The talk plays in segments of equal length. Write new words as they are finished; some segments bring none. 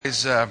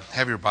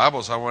Have your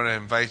Bibles, I want to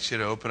invite you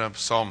to open up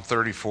Psalm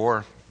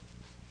 34,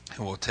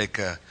 and we'll take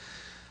a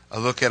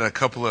look at a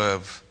couple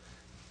of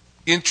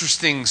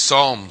interesting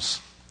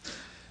psalms.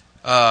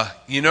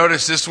 You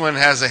notice this one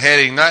has a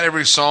heading. Not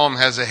every psalm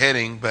has a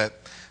heading, but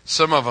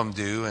some of them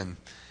do. And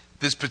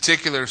this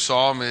particular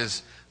psalm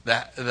is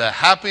the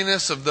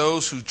happiness of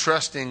those who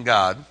trust in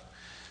God,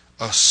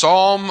 a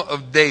psalm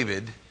of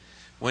David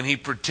when he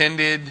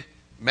pretended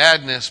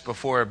madness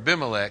before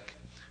Abimelech,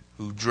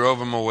 who drove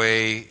him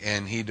away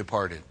and he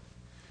departed.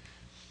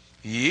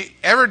 You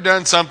ever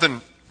done something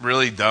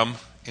really dumb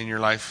in your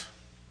life?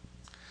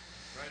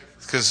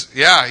 Because,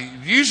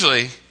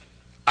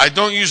 I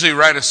don't usually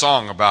write a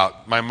song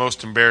about my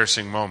most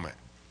embarrassing moment.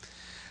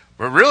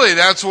 But really,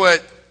 that's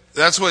what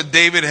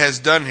David has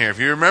done here. If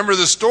you remember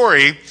the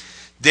story,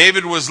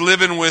 David was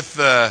living with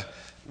the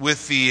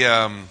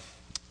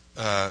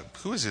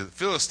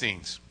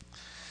Philistines.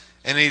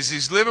 And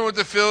he's living with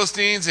the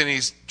Philistines, and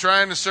he's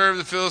trying to serve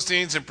the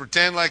Philistines and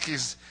pretend like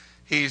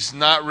he's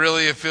not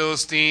really a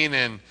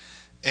Philistine,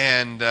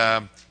 and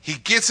he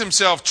gets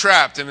himself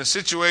trapped in a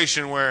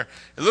situation where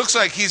it looks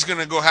like he's going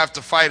to go have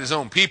to fight his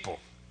own people.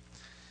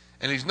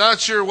 And he's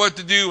not sure what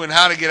to do and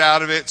how to get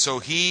out of it, so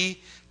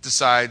he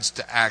decides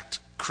to act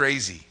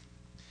crazy.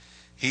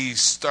 He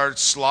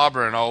starts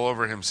slobbering all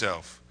over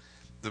himself.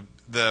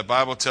 The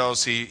Bible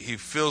tells he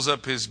fills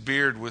up his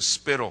beard with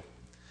spittle,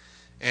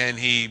 and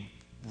he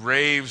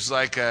raves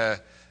like a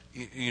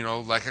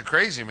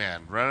crazy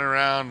man, running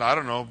around,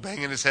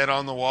 banging his head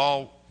on the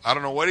wall. I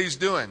don't know what he's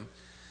doing.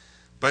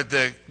 But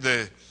the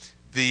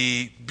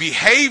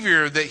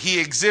behavior that he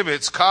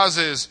exhibits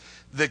causes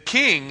the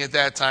king at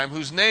that time,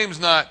 whose name's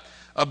not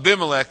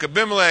Abimelech.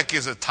 Abimelech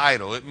is a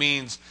title. It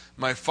means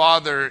my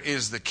father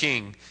is the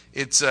king.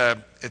 It's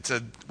a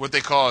what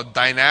they call a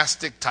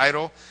dynastic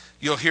title.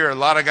 You'll hear a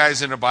lot of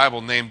guys in the Bible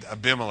named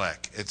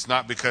Abimelech. It's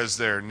not because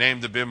they're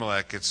named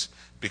Abimelech, it's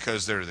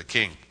because they're the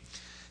king.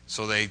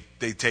 So they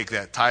take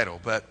that title.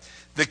 But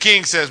the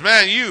king says,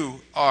 man, you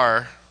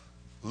are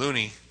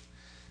loony.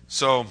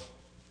 So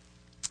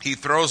he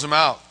throws him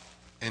out,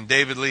 and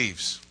David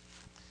leaves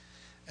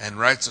and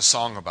writes a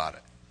song about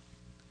it.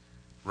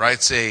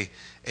 Writes a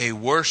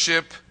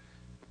worship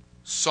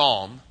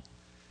psalm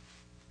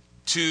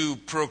to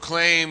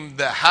proclaim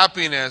the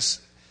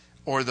happiness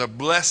or the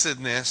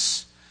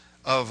blessedness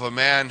of a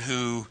man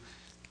who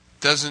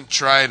doesn't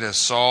try to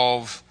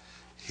solve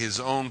his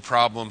own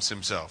problems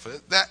himself.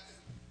 That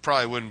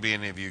probably wouldn't be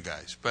any of you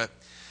guys. But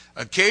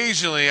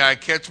occasionally I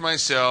catch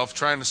myself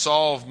trying to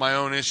solve my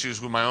own issues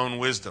with my own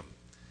wisdom.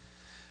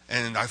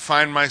 And I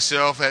find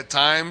myself at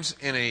times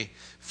in a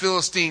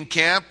Philistine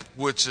camp,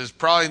 which is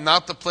probably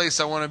not the place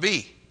I want to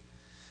be.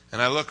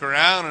 And I look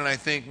around and I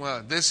think,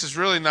 well, this is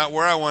really not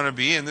where I want to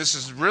be, and this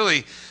is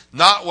really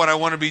not what I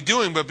want to be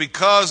doing. But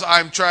because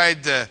I'm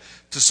trying to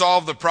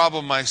solve the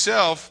problem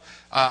myself,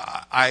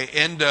 I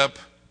end up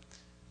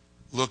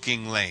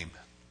looking lame.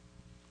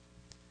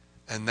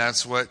 And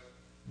that's what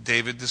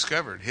David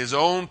discovered. His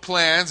own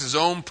plans, his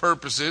own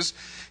purposes,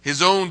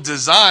 his own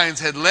designs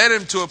had led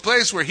him to a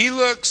place where he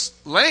looks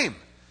lame.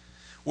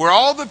 Where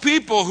all the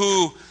people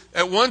who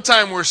at one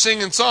time were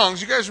singing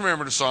songs, you guys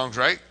remember the songs,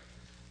 right?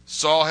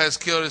 Saul has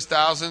killed his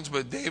thousands,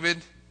 but David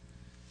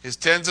his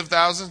tens of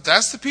thousands.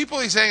 That's the people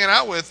he's hanging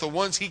out with, the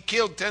ones he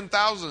killed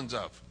 10,000s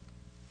of.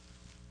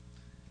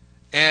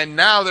 And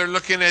now they're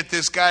looking at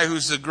this guy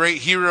who's the great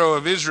hero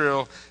of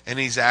Israel, and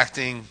he's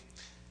acting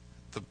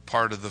the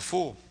part of the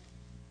fool.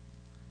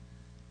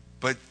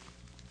 But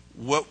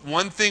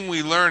one thing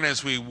we learn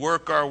as we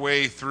work our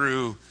way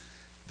through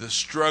the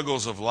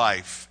struggles of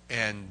life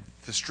and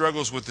the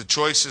struggles with the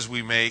choices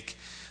we make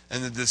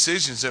and the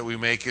decisions that we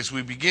make is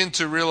we begin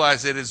to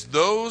realize that it's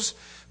those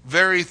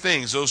very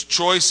things, those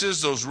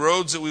choices, those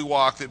roads that we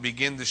walk that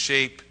begin to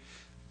shape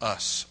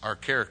us, our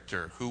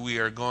character, who we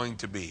are going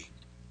to be.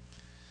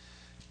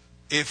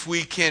 If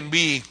we can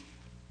be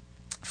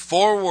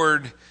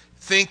forward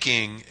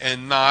thinking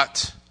and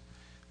not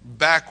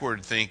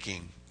backward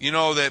thinking. You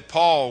know that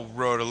Paul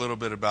wrote a little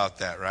bit about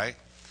that, right?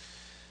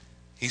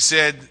 He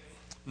said,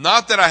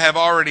 not that I have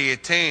already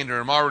attained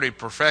or am already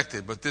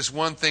perfected, but this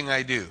one thing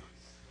I do.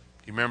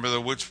 You remember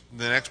the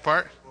next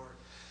part?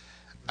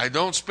 I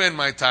don't spend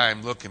my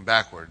time looking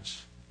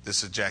backwards. This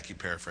is a Jackie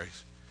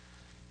paraphrase.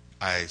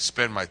 I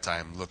spend my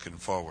time looking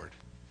forward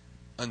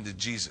unto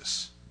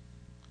Jesus,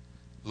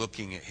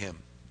 looking at him.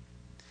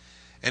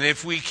 And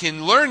if we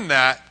can learn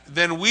that,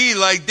 then we,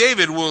 like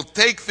David, will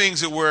take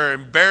things that were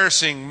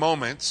embarrassing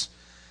moments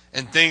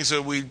and things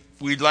that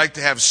we'd like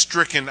to have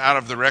stricken out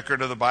of the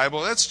record of the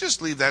Bible. Let's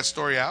just leave that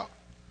story out.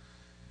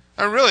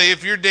 And really,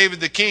 if you're David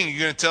the king, you're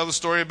going to tell the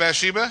story of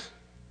Bathsheba?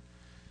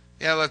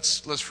 Yeah,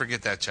 let's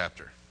forget that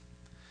chapter.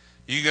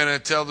 You going to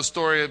tell the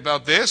story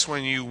about this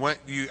when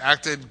you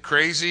acted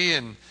crazy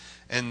and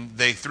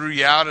they threw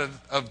you out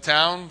of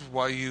town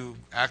while you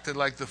acted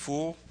like the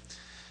fool?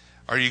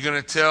 Are you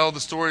going to tell the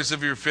stories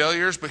of your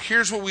failures? But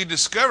here's what we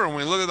discover when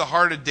we look at the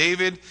heart of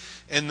David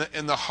and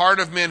the heart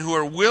of men who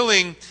are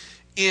willing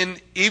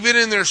even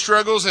in their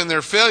struggles and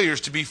their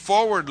failures, to be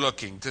forward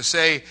looking, to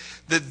say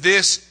that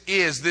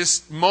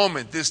this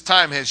moment, this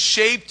time has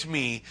shaped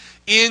me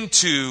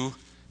into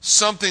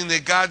something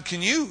that God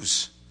can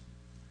use.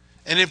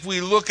 And if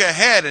we look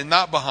ahead and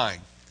not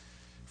behind,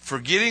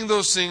 forgetting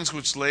those things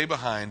which lay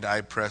behind,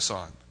 I press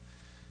on.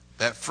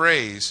 That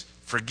phrase,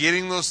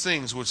 forgetting those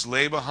things which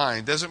lay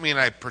behind, doesn't mean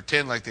I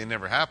pretend like they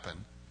never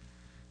happened.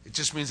 It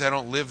just means I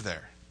don't live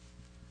there.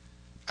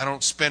 I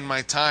don't spend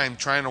my time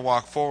trying to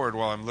walk forward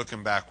while I'm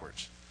looking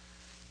backwards.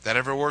 That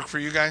ever work for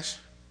you guys?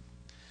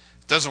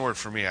 It doesn't work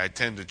for me. I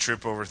tend to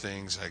trip over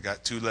things. I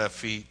got 2 left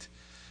feet.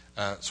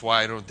 That's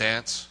why I don't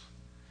dance.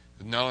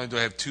 Not only do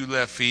I have 2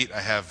 left feet, I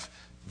have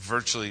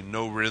virtually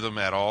no rhythm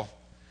at all.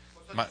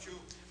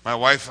 My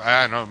wife,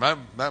 I don't know,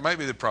 that might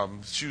be the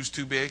problem. Shoes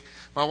too big.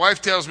 My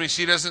wife tells me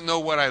she doesn't know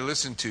what I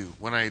listen to.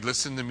 When I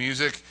listen to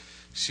music,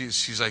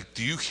 she's like,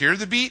 do you hear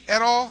the beat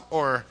at all?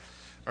 Or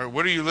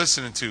what are you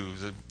listening to?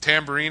 The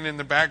tambourine in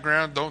the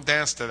background? Don't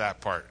dance to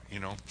that part,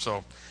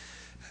 So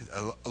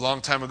a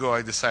long time ago,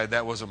 I decided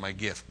that wasn't my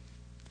gift.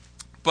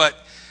 But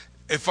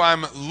if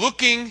I'm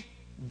looking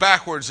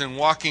backwards and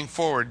walking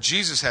forward,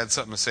 Jesus had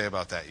something to say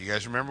about that. You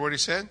guys remember what he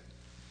said?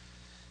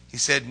 He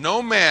said,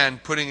 no man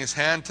putting his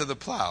hand to the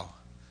plow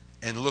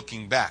and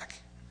looking back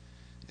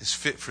is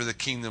fit for the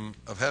kingdom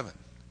of heaven.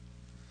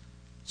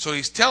 So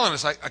he's telling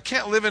us, I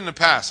can't live in the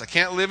past. I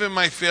can't live in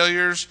my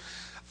failures.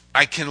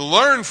 I can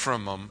learn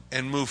from them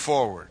and move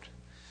forward.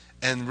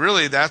 And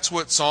really, that's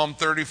what Psalm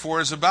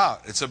 34 is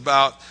about. It's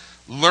about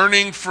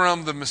learning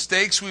from the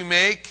mistakes we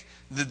make,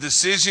 the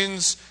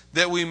decisions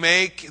that we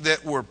make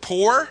that were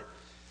poor,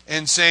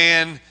 and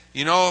saying,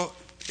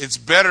 it's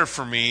better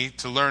for me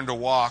to learn to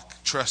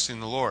walk trusting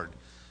the Lord,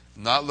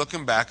 not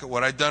looking back at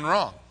what I've done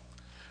wrong.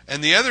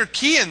 And the other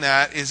key in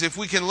that is if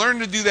we can learn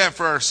to do that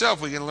for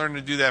ourselves, we can learn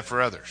to do that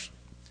for others.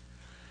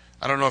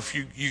 I don't know if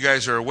you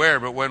guys are aware,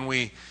 but when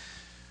we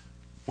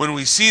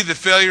see the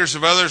failures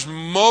of others,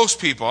 most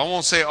people, I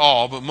won't say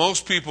all, but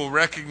most people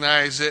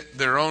recognize it,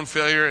 their own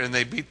failure, and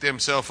they beat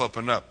themselves up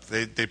and up.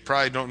 They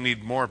probably don't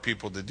need more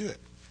people to do it.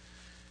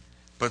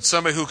 But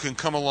somebody who can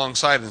come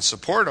alongside and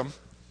support them,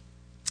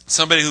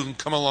 somebody who can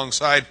come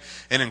alongside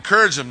and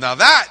encourage them, now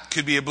that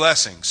could be a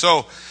blessing.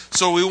 So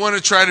we want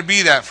to try to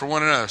be that for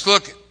one another. So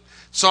look,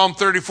 Psalm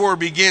 34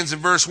 begins in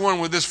verse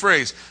 1 with this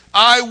phrase,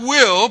 I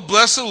will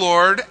bless the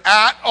Lord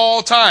at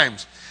all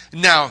times.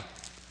 Now,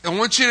 I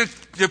want you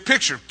to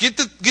picture, get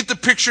the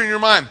picture in your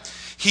mind.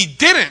 He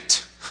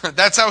didn't.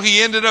 That's how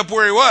he ended up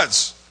where he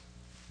was.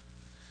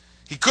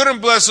 He couldn't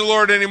bless the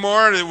Lord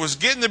anymore. It was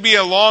getting to be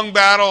a long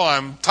battle.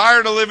 I'm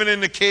tired of living in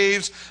the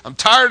caves. I'm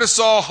tired of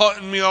Saul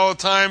hunting me all the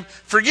time.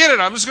 Forget it.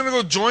 I'm just going to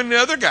go join the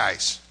other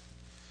guys.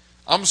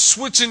 I'm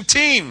switching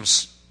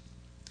teams.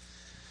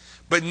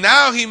 But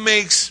now he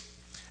makes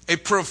a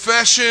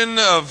profession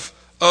of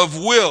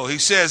will. He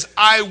says,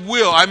 I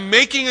will. I'm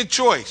making a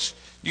choice.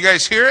 You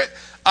guys hear it?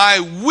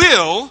 I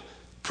will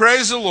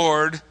praise the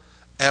Lord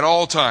at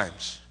all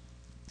times.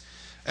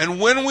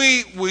 And when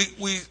we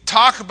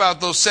talk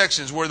about those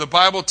sections where the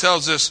Bible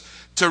tells us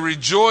to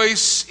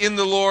rejoice in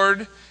the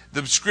Lord,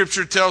 the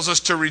Scripture tells us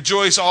to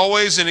rejoice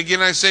always, and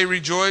again I say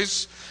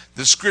rejoice.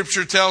 The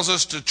Scripture tells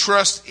us to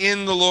trust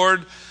in the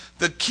Lord.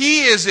 The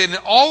key is in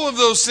all of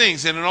those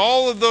things and in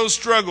all of those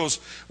struggles,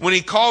 when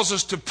he calls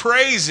us to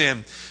praise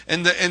him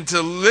and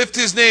to lift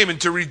his name and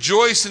to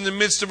rejoice in the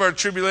midst of our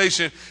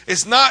tribulation,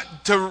 it's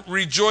not to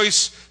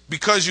rejoice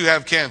because you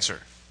have cancer.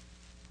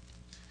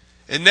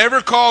 It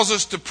never calls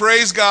us to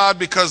praise God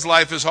because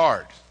life is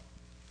hard.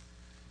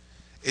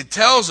 It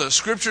tells us,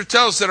 Scripture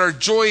tells us that our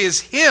joy is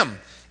him,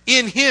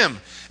 in him.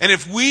 And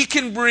if we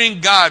can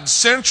bring God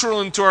central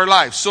into our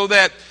life so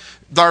that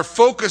our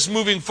focus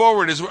moving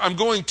forward is I'm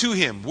going to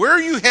him. Where are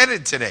you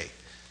headed today?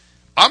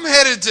 I'm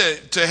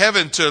headed to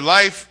heaven, to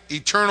life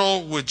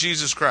eternal with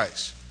Jesus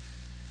Christ.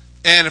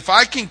 And if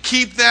I can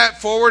keep that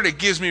forward, it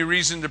gives me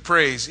reason to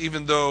praise,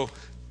 even though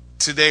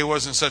today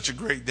wasn't such a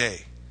great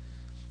day.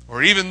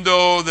 Or even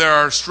though there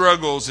are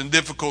struggles and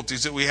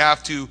difficulties that we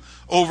have to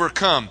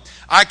overcome.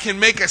 I can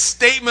make a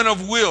statement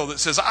of will that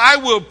says, I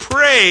will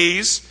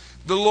praise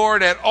the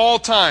Lord at all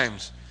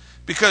times.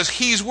 Because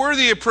he's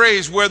worthy of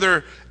praise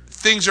whether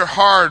things are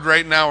hard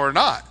right now or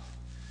not.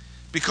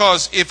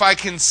 Because if I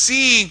can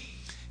see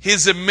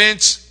his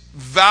immense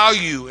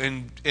value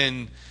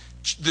and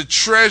the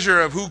treasure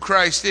of who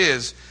Christ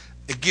is,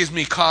 it gives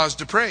me cause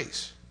to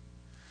praise.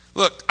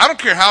 Look, I don't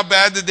care how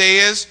bad the day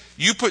is.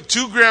 You put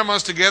 2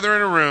 grandmas together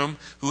in a room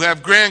who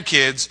have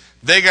grandkids,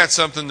 they got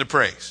something to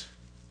praise.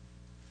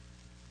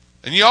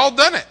 And you all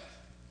done it.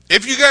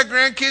 If you got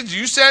grandkids,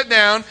 you sat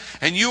down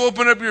and you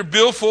opened up your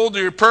billfold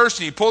or your purse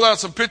and you pulled out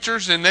some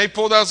pictures and they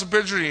pulled out some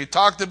pictures and you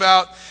talked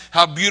about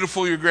how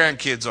beautiful your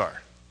grandkids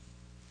are.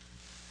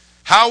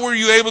 How were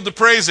you able to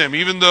praise them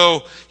even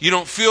though you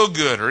don't feel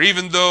good or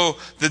even though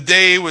the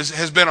day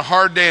has been a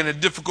hard day and a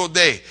difficult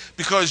day?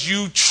 Because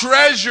you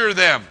treasure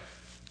them.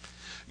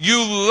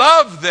 You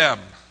love them.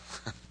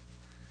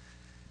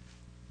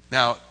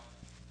 Now,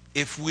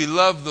 if we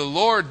love the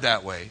Lord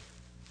that way,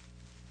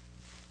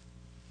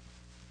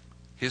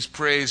 His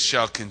praise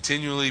shall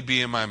continually be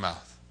in my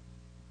mouth.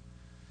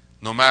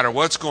 No matter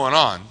what's going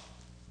on,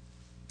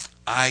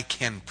 I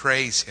can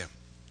praise Him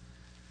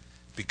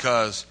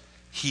because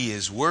He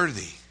is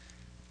worthy.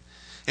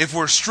 If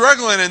we're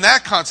struggling in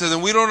that concept,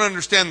 then we don't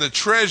understand the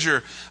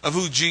treasure of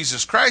who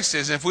Jesus Christ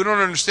is. And if we don't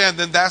understand,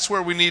 then that's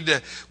where we need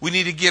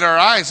to get our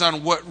eyes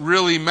on what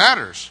really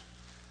matters.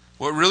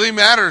 What really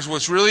matters,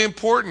 what's really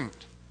important.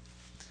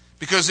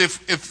 Because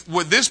if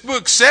what this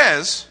book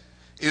says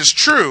is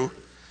true,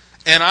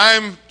 and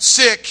I'm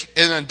sick,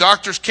 and the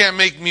doctors can't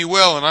make me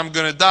well, and I'm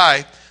going to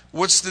die,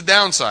 what's the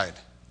downside?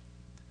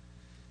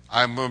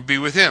 I'm going to be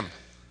with Him.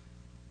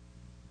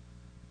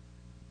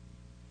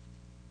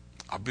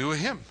 I'll be with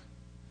Him.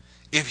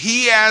 If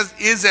He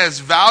is as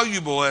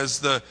valuable as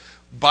the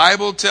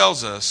Bible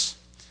tells us,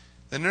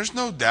 then there's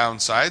no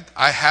downside.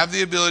 I have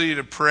the ability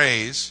to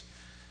praise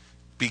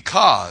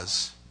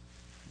because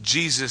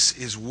Jesus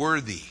is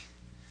worthy.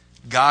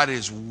 God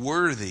is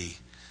worthy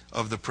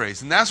of the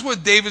praise. And that's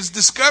what David's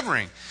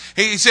discovering.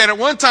 He said, at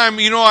one time,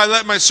 I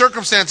let my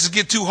circumstances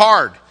get too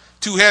hard,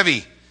 too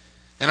heavy.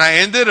 And I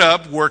ended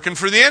up working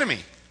for the enemy.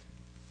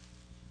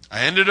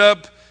 I ended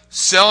up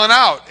selling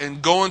out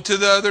and going to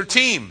the other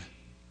team.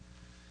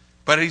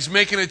 But he's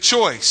making a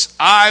choice.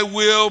 I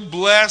will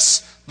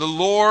bless the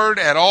Lord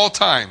at all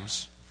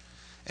times,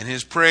 and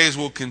His praise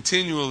will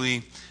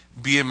continually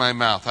be in my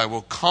mouth. I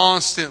will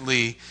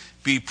constantly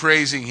be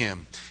praising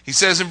Him. He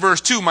says in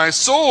verse 2, my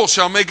soul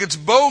shall make its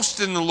boast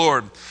in the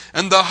Lord,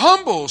 and the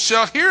humble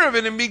shall hear of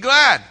it and be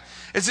glad.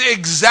 It's the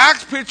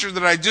exact picture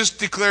that I just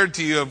declared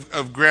to you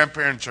of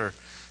grandparents.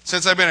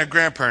 Since I've been a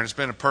grandparent, it's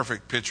been a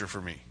perfect picture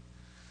for me.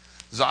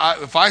 So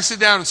if I sit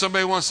down and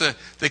somebody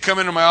they come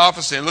into my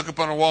office and they look up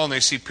on the wall and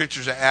they see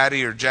pictures of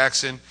Addie or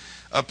Jackson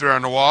up there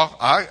on the wall,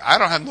 I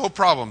don't have no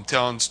problem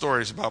telling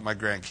stories about my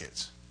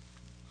grandkids.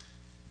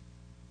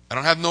 I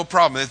don't have no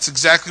problem. That's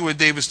exactly what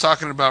David's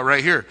talking about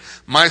right here.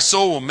 My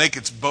soul will make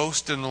its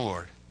boast in the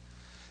Lord.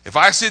 If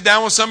I sit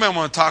down with somebody, I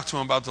want to talk to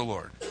them about the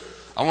Lord.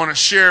 I want to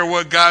share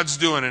what God's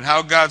doing and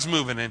how God's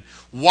moving and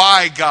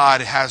why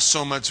God has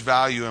so much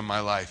value in my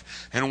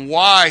life and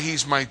why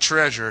He's my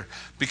treasure.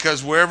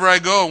 Because wherever I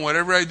go and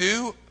whatever I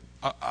do,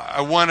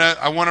 I want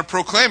to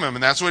proclaim Him.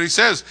 And that's what he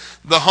says.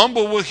 The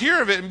humble will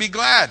hear of it and be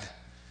glad.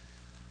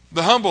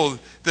 The humble,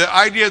 the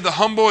idea of the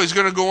humble is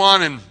going to go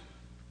on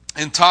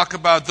and talk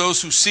about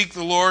those who seek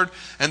the Lord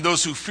and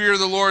those who fear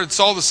the Lord. It's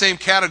all the same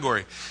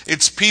category.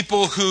 It's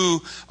people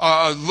who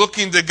are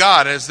looking to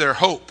God as their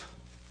hope.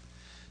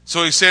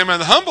 So he's saying, man,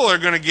 the humble are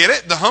going to get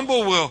it. The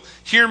humble will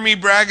hear me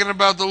bragging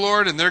about the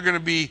Lord, and they're going to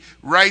be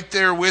right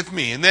there with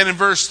me. And then in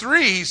verse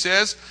 3, he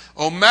says,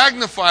 oh,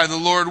 magnify the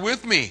Lord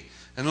with me,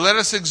 and let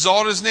us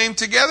exalt His name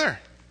together.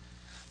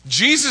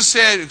 Jesus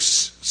said,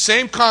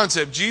 same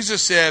concept.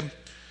 Jesus said,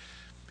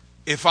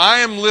 if I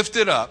am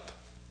lifted up,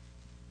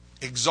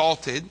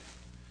 exalted,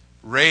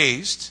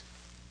 raised,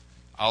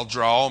 I'll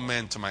draw all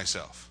men to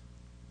myself.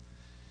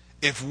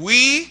 If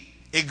we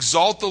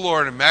exalt the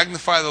Lord and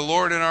magnify the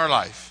Lord in our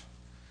life,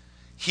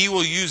 He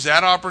will use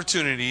that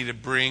opportunity to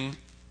bring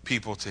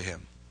people to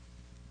Him.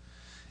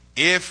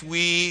 If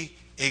we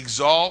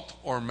exalt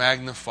or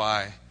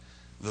magnify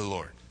the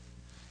Lord.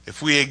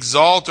 If we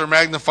exalt or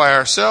magnify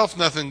ourselves,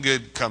 nothing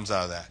good comes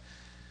out of that.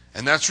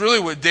 And that's really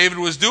what David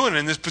was doing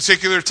in this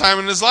particular time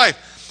in his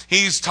life.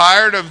 He's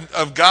tired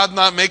of God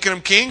not making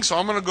him king, so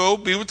I'm going to go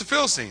be with the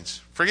Philistines.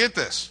 Forget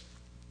this.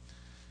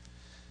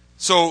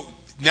 So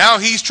now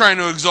he's trying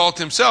to exalt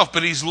himself,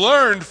 but he's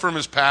learned from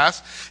his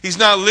past. He's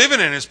not living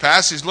in his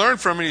past. He's learned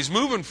from it. He's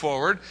moving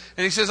forward.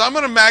 And he says, I'm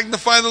going to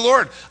magnify the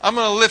Lord. I'm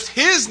going to lift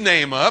His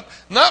name up,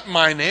 not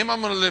my name. I'm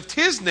going to lift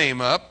His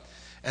name up.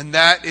 And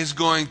that is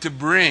going to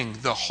bring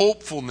the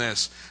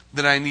hopefulness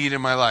that I need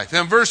in my life.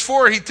 Then verse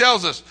 4, he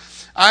tells us,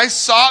 I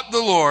sought the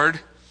Lord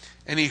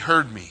and He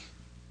heard me.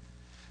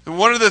 And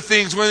one of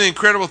the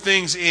incredible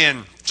things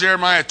in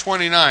Jeremiah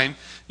 29,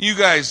 you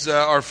guys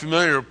are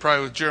familiar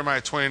probably with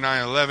Jeremiah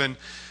 29:11,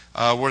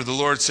 where the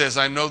Lord says,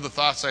 I know the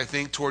thoughts I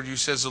think toward you,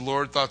 says the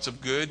Lord, thoughts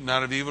of good,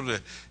 not of evil, to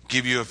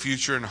give you a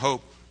future and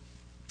hope.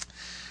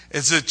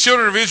 As the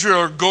children of Israel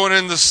are going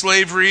into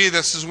slavery,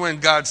 this is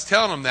when God's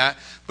telling them that,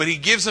 but He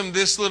gives them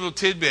this little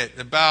tidbit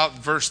about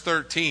verse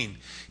 13.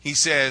 He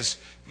says,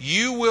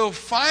 you will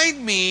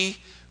find me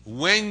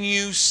when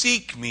you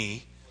seek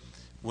me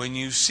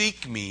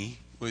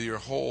with your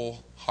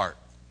whole heart.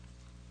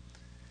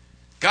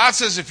 God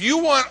says, if you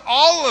want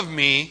all of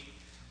me,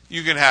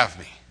 you can have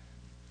me.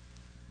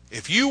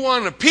 If you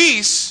want a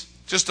piece,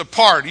 just a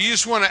part, you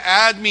just want to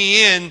add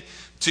me in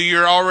to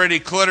your already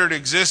cluttered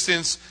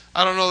existence,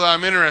 I don't know that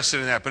I'm interested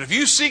in that. But if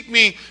you seek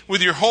me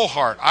with your whole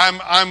heart,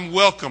 I'm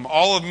welcome.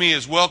 All of me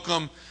is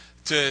welcome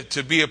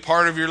to be a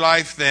part of your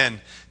life.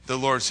 Then the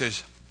Lord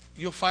says,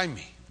 you'll find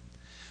me.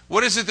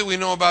 What is it that we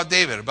know about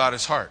David, about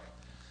his heart?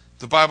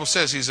 The Bible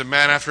says he's a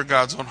man after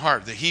God's own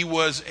heart. That he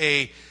was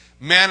a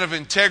man of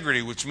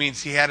integrity, which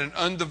means he had an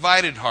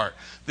undivided heart.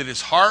 That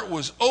his heart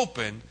was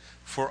open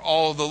for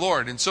all of the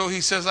Lord. And so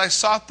he says, I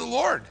sought the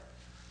Lord.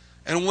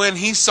 And when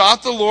he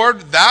sought the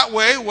Lord that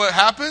way, what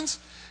happens?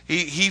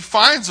 He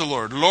finds the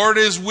Lord. The Lord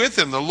is with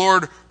him. The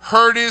Lord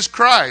heard his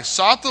cry,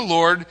 sought the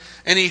Lord,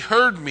 and he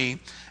heard me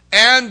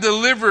and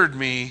delivered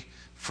me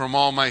from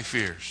all my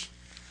fears.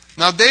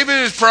 Now,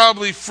 David is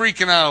probably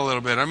freaking out a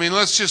little bit. I mean,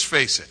 let's just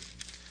face it.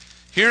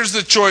 Here's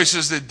the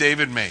choices that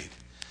David made.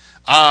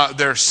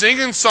 They're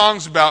singing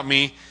songs about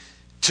me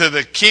to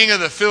the king of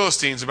the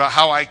Philistines about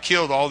how I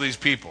killed all these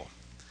people.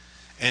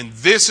 And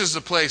this is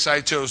the place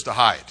I chose to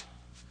hide.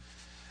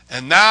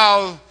 And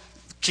now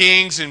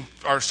kings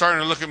are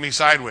starting to look at me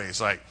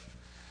sideways like,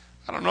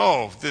 I don't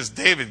know if this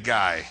David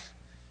guy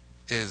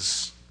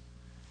is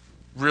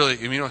really,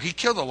 he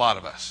killed a lot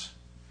of us.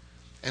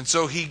 And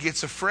so he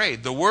gets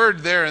afraid. The word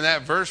there in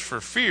that verse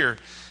for fear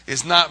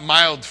is not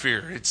mild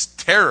fear. It's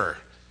terror.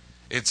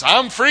 It's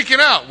I'm freaking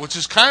out, which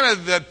is kind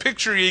of the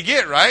picture you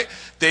get, right?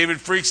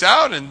 David freaks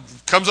out and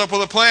comes up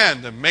with a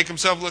plan to make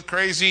himself look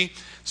crazy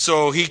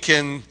so he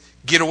can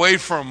get away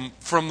from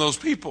those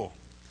people.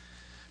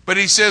 But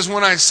he says,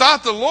 when I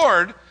sought the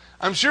Lord,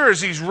 I'm sure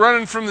as he's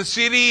running from the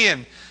city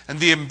and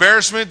the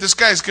embarrassment, this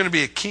guy's going to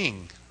be a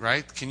king,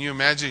 right? Can you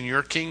imagine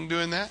your king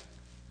doing that?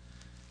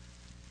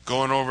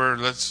 Going over,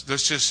 let's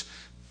just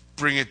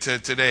bring it to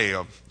today.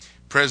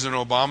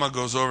 President Obama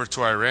goes over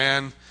to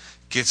Iran,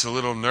 gets a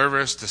little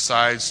nervous,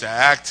 decides to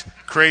act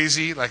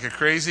crazy, like a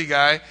crazy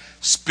guy,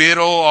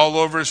 spittle all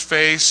over his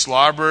face,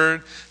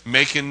 slobbered,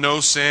 making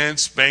no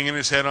sense, banging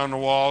his head on the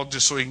wall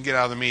just so he can get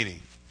out of the meeting.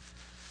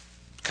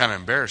 Kind of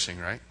embarrassing,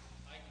 right?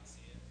 I can see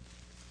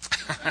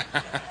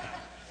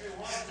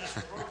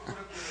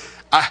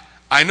it.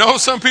 I know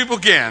some people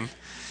can,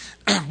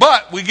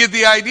 but we get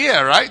the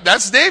idea, right?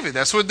 That's David.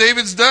 That's what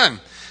David's done.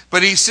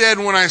 But he said,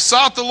 when I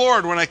sought the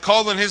Lord, when I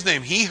called on his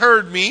name, he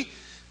heard me.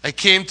 I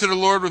came to the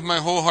Lord with my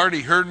whole heart.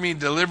 He heard me,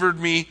 delivered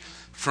me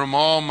from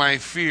all my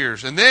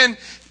fears. And then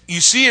you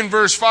see in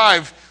verse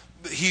 5,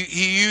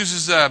 he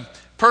uses a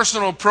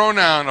personal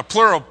pronoun, a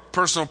plural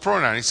personal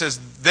pronoun. He says,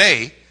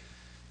 they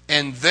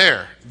and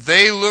their.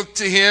 They looked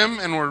to him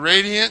and were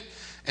radiant,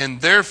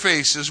 and their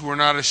faces were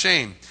not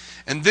ashamed.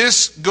 And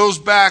this goes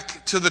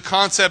back to the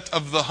concept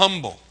of the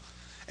humble.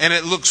 And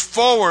it looks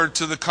forward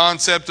to the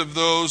concept of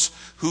those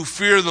who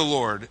fear the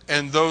Lord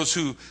and those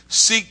who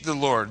seek the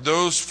Lord,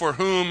 those for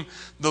whom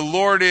the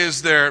Lord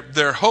is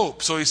their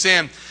hope. So he's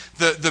saying,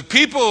 the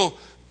people,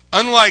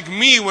 unlike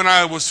me when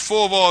I was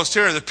full of all his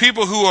terror, the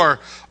people who are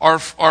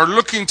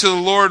looking to the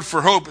Lord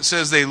for hope, it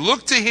says they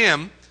look to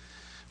him,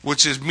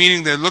 which is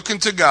meaning they're looking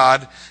to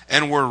God,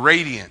 and were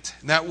radiant.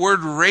 And that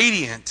word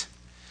radiant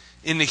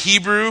in the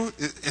Hebrew,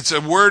 it's a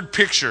word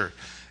picture.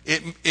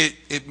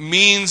 It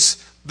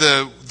means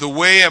the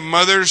way a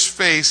mother's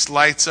face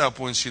lights up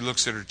when she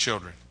looks at her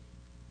children.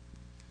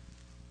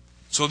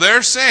 So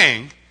they're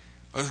saying,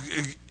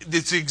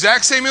 it's the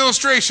exact same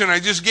illustration I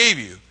just gave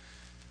you.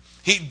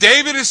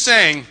 David is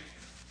saying,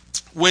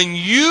 when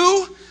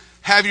you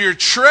have your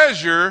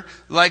treasure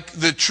like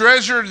the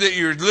treasure that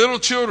your little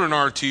children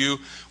are to you,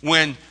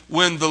 when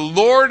the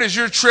Lord is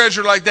your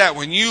treasure like that,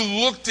 when you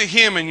look to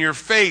him and your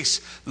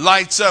face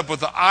lights up with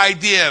the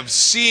idea of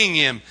seeing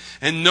him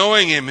and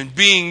knowing him and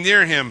being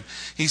near him,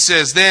 he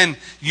says, then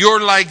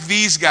you're like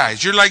these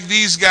guys. You're like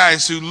these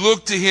guys who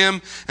look to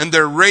him and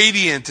they're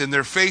radiant and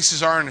their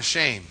faces aren't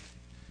ashamed.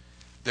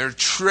 They're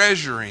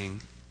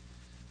treasuring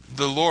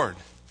the Lord.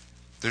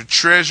 They're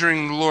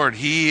treasuring the Lord.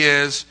 He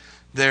is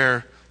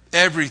their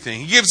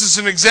everything. He gives us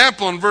an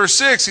example in verse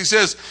 6. He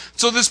says,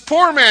 so this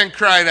poor man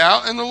cried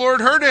out, and the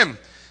Lord heard him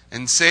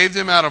and saved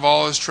him out of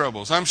all his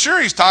troubles. I'm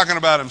sure he's talking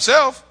about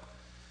himself.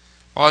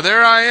 Well,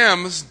 there I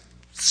am,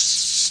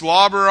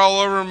 slobber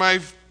all over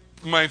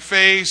my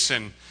face,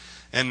 and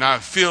I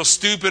feel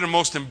stupid and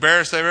most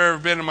embarrassed I've ever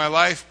been in my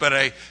life, but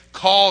I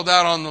called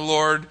out on the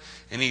Lord,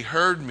 and he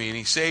heard me, and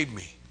he saved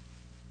me.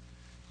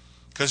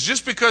 Because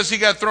just because he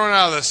got thrown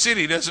out of the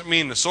city doesn't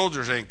mean the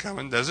soldiers ain't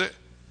coming, does it?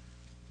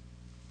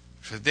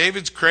 If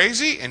David's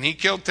crazy and he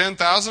killed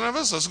 10,000 of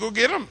us, let's go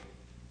get him.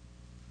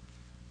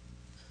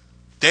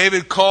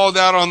 David called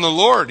out on the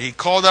Lord. He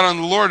called out on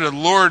the Lord. The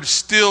Lord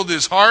stilled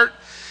his heart.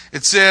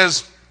 It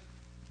says,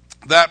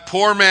 this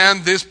poor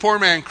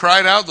man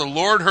cried out. The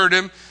Lord heard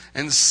him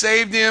and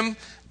saved him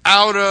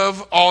out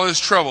of all his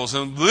troubles.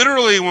 And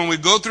literally when we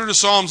go through the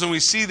Psalms and we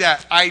see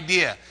that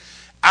idea,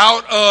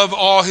 out of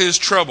all his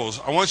troubles,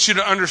 I want you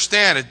to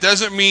understand, it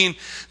doesn't mean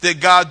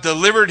that God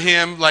delivered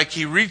him like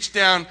he reached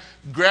down,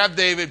 grabbed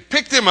David,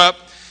 picked him up,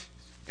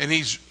 and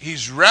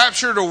he's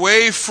raptured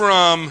away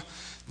from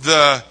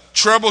the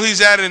trouble he's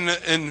at in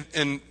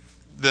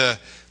the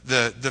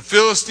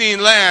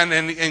Philistine land,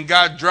 and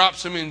God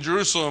drops him in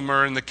Jerusalem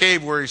or in the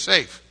cave where he's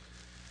safe.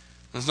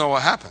 That's not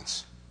what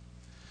happens.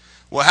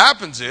 What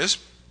happens is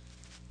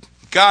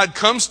God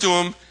comes to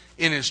him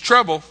in his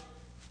trouble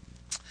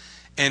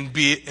and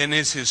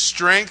is his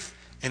strength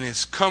and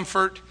his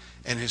comfort,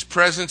 and his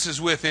presence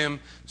is with him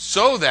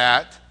so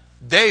that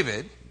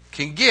David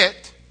can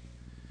get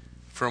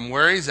from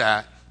where he's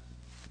at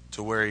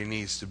to where he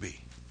needs to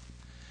be.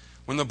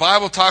 When the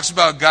Bible talks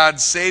about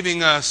God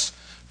saving us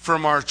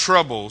from our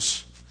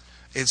troubles,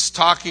 it's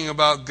talking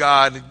about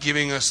God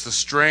giving us the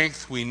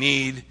strength we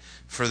need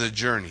for the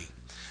journey.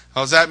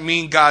 Does that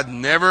mean God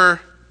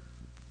never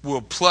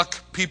will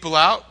pluck people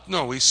out?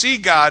 No, we see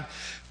God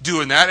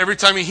doing that every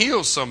time he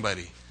heals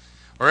somebody,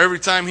 or every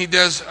time he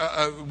does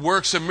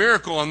works a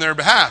miracle on their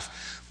behalf.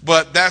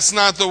 But that's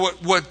not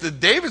what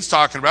David's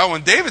talking about.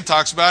 When David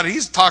talks about it,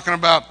 he's talking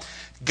about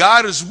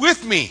God is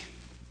with me.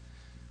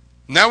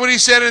 Isn't that what he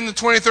said in the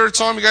 23rd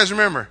Psalm? You guys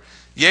remember?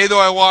 Yea, though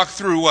I walk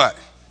through what?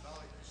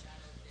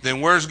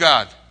 Then where's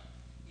God?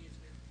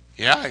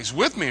 Yeah, he's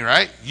with me,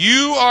 right?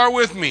 You are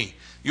with me.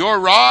 Your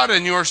rod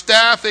and your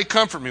staff, they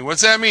comfort me.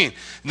 What's that mean?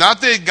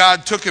 Not that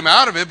God took him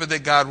out of it, but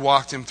that God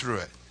walked him through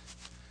it.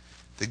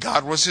 That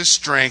God was his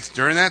strength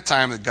during that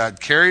time, that God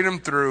carried him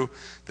through,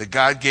 that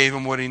God gave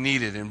him what he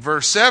needed. In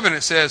verse 7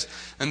 it says,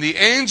 and the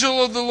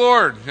angel of the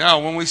Lord. Now,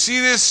 when we see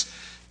this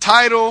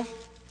title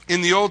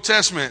in the Old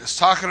Testament, it's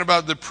talking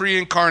about the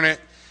pre-incarnate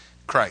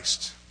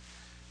Christ.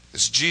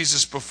 It's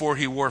Jesus before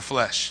he wore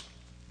flesh.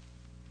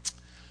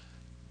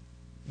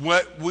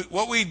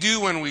 What we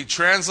do when we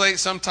translate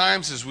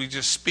sometimes is we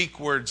just speak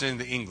words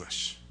into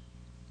English.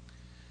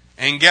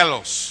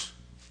 Angelos.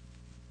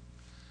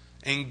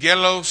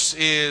 Angelos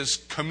is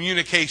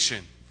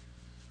communication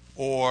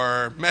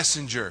or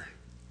messenger.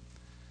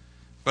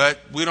 But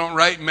we don't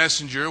write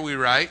messenger, we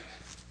write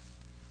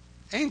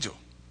angel.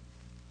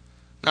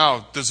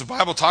 Now, does the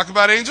Bible talk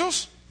about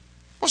angels?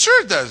 Well,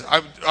 sure it does.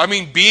 I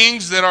mean,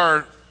 beings that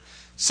are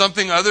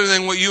something other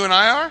than what you and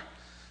I are?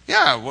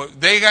 Yeah, well,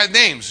 they got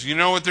names. You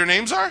know what their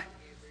names are?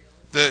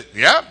 They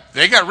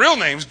got real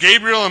names,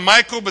 Gabriel and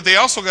Michael, but they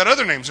also got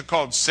other names. They're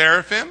called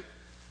seraphim,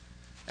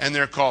 and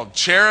they're called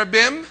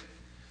cherubim,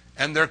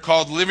 and they're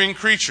called living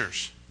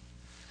creatures.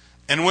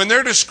 And when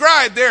they're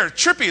described, they're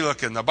trippy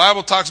looking. The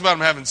Bible talks about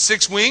them having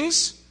 6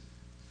 wings,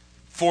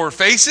 4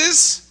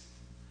 faces.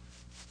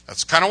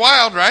 That's kind of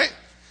wild, right?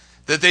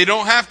 That they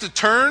don't have to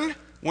turn.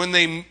 When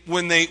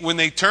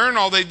they turn,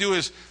 all they do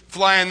is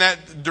fly in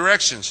that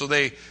direction. So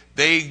they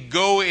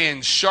go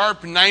in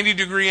sharp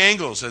 90-degree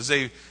angles as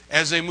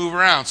they move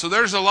around. So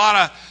there's a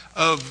lot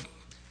of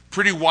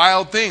pretty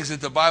wild things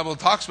that the Bible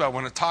talks about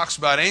when it talks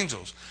about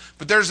angels.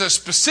 But there's a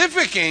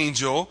specific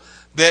angel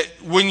that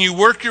when you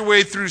work your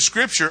way through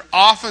Scripture,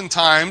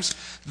 oftentimes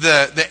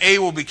the A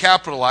will be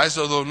capitalized,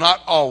 although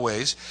not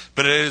always.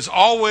 But it is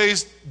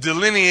always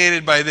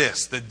delineated by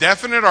this. The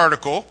definite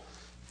article,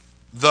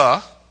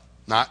 the,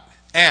 not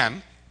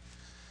an,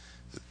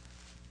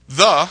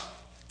 the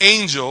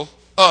angel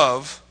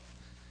of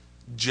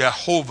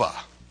Jehovah,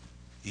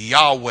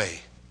 Yahweh,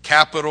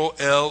 capital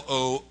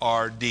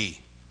Lord.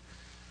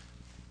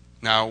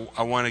 Now,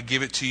 I want to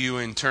give it to you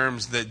in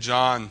terms that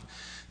John,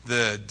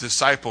 the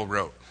disciple,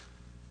 wrote.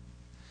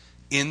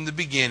 In the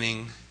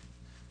beginning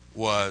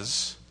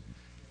was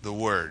the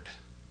Word.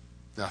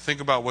 Now, think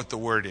about what the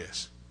Word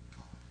is.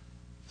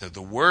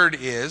 The Word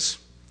is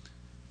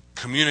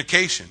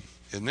communication,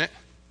 isn't it?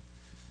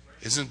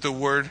 Isn't the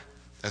Word?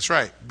 That's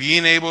right.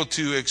 Being able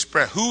to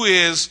express. Who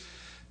is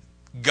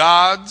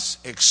God's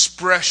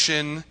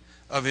expression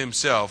of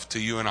himself to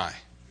you and I?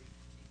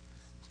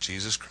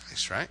 Jesus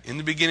Christ, right? In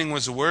the beginning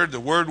was the Word. The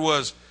Word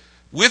was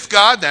with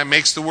God. That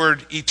makes the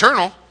Word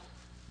eternal.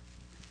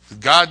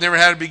 God never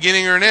had a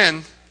beginning or an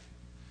end.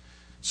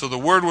 So the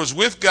Word was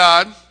with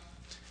God,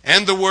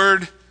 and the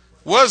Word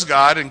was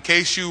God, in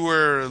case you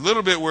were a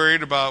little bit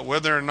worried about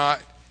whether or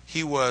not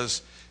he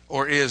was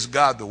or is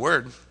God the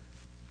Word.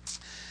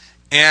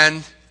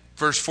 And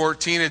verse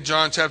 14 of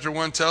John chapter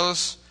 1 tells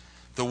us,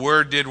 the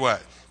Word did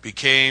what?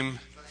 Became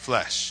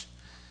flesh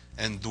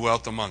and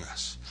dwelt among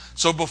us.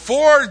 So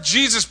before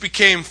Jesus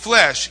became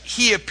flesh,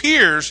 he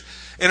appears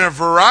in a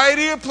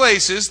variety of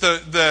places.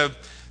 The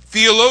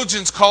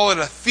theologians call it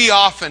a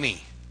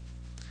theophany.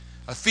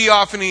 A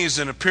theophany is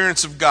an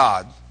appearance of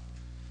God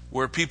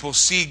where people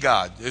see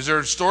God. Is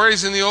there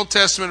stories in the Old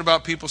Testament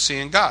about people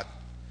seeing God?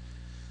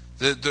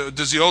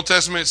 Does the Old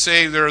Testament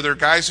say there are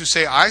guys who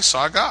say, I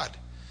saw God?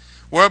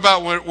 What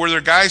about, were there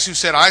guys who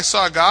said, I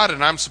saw God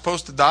and I'm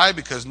supposed to die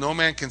because no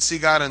man can see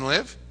God and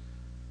live?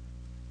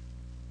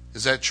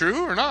 Is that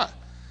true or not?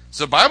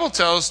 So the Bible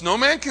tells us no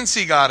man can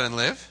see God and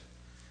live.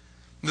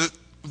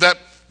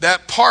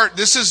 That part,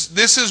 this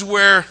is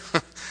where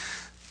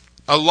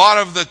a lot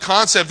of the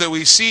concept that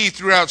we see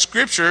throughout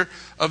Scripture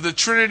of the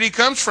Trinity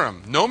comes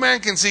from. No man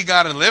can see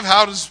God and live.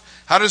 How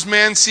does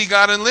man see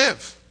God and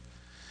live?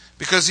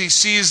 Because he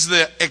sees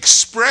the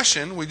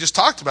expression, we just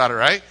talked about it,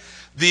 right?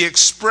 The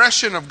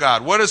expression of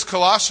God. What does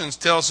Colossians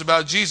tell us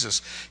about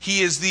Jesus?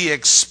 He is the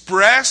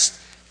expressed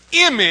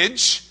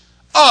image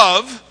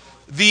of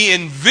the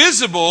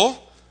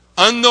invisible,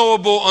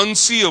 unknowable,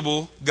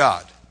 unseeable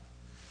God.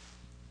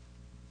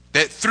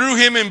 That through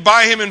him and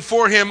by him and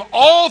for him,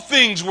 all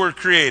things were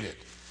created.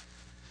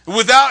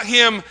 Without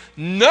him,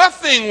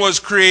 nothing was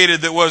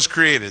created that was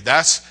created.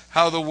 That's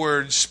how the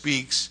Word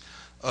speaks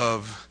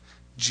of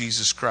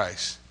Jesus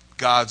Christ.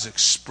 God's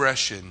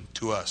expression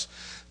to us.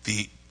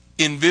 The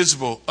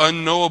invisible,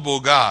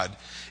 unknowable God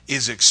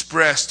is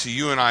expressed to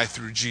you and I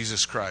through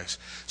Jesus Christ.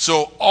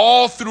 So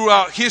all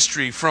throughout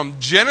history, from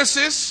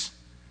Genesis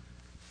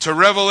to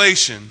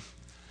Revelation,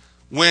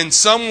 when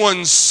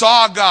someone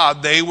saw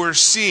God, they were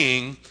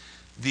seeing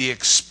the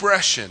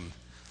expression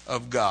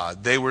of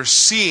God. They were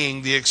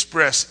seeing the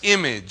express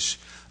image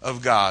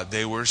of God.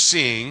 They were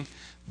seeing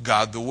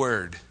God the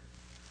Word,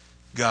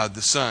 God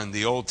the Son.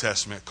 The Old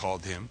Testament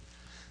called him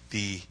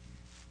the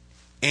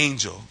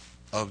angel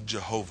of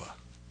Jehovah,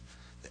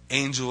 the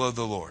angel of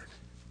the Lord.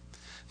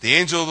 The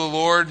angel of the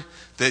Lord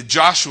that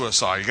Joshua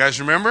saw. You guys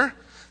remember?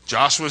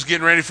 Joshua's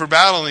getting ready for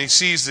battle and he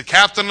sees the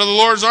captain of the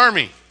Lord's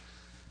army.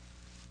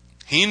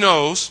 He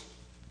knows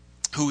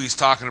who he's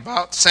talking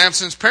about.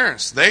 Samson's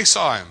parents, they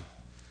saw him.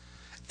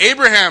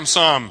 Abraham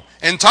saw him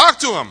and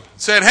talked to him.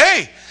 Said,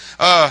 hey,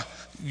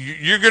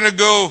 you're going to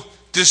go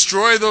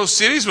destroy those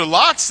cities with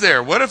Lot's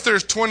there. What if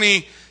there's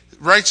 20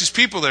 righteous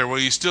people there? Will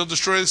you still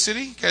destroy the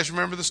city? You guys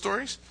remember the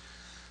stories?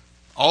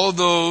 All of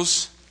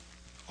those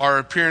are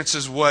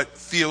appearances, what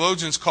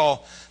theologians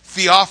call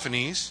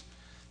theophanies.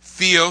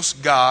 Theos,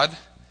 God.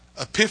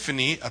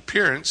 Epiphany,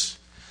 appearance.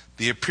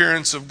 The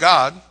appearance of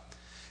God.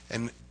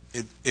 And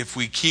if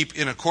we keep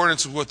in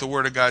accordance with what the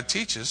Word of God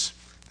teaches,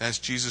 that's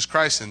Jesus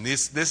Christ. And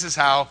this is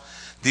how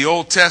the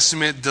Old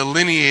Testament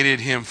delineated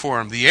him for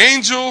him. The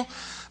angel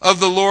of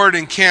the Lord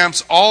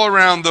encamps all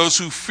around those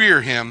who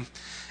fear him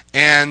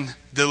and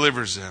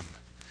delivers them.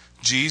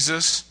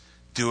 Jesus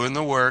doing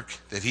the work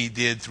that he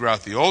did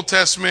throughout the Old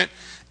Testament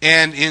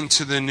and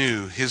into the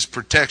New, his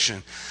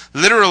protection.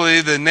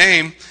 Literally, the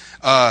name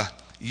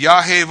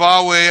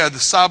Yahweh of the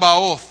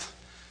Sabaoth,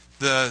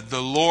 the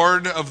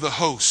Lord of the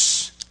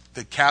hosts,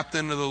 the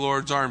captain of the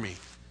Lord's army.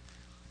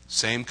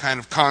 Same kind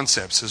of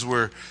concepts as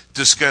we're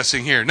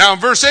discussing here. Now in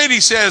verse 8 he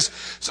says,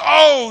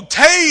 oh,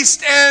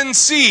 taste and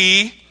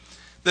see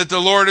that the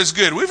Lord is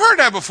good. We've heard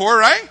that before,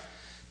 right?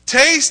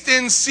 Taste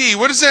and see.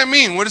 What does that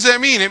mean? What does that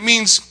mean? It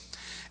means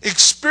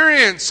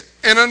experience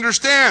and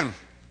understand.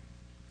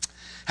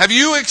 Have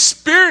you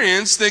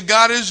experienced that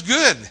God is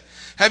good?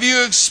 Have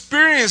you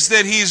experienced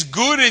that he's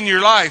good in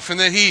your life and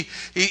that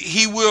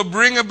he will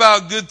bring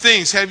about good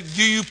things?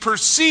 Do you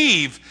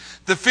perceive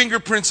the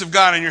fingerprints of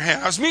God in your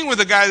hand? I was meeting with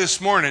a guy this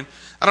morning.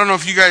 I don't know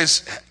if you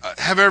guys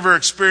have ever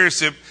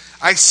experienced it.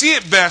 I see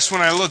it best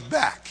when I look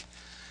back.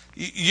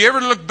 You ever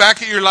look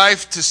back at your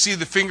life to see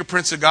the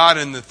fingerprints of God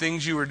in the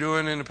things you were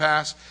doing in the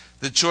past?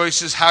 The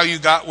choices, how you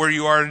got where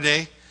you are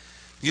today?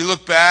 You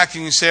look back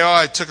and you say, oh,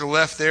 I took a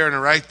left there and a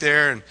right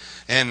there,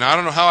 and I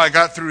don't know how I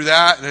got through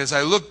that. And as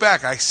I look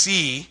back, I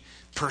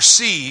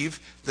perceive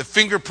the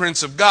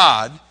fingerprints of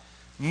God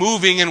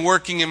moving and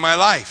working in my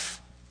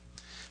life.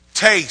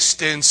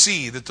 Taste and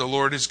see that the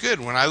Lord is good.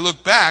 When I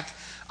look back,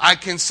 I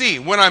can see.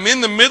 When I'm in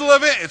the middle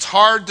of it, it's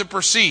hard to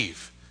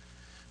perceive.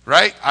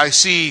 Right? I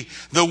see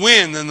the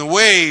wind and the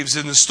waves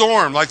and the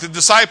storm, like the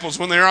disciples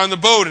when they're on the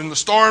boat and the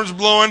storm's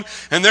blowing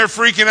and they're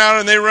freaking out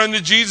and they run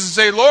to Jesus and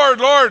say,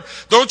 Lord, Lord,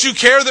 don't you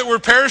care that we're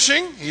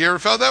perishing? You ever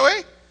felt that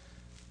way?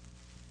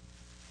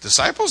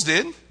 Disciples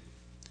did.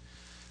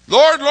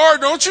 Lord, Lord,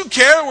 don't you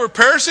care that we're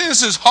perishing?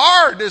 This is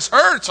hard. This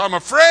hurts. I'm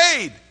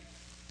afraid.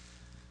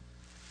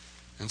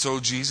 And so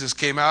Jesus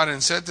came out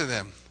and said to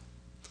them,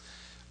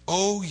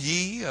 O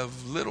ye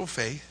of little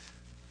faith.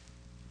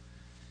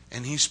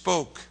 And he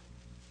spoke,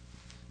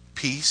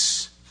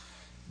 peace,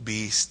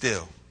 be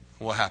still.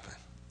 What happened?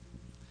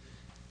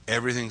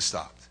 Everything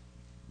stopped.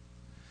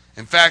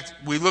 In fact,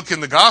 we look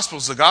in the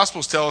Gospels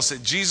tell us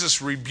that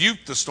Jesus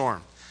rebuked the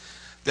storm.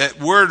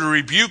 That word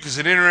rebuke is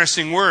an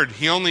interesting word.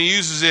 He only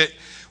uses it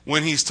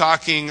when he's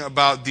talking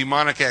about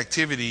demonic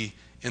activity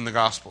in the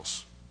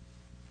Gospels.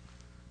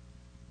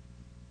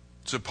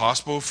 Is it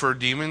possible for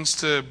demons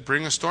to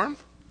bring a storm?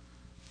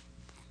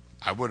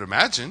 I would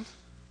imagine.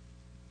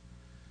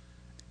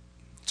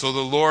 So the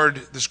Lord,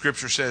 the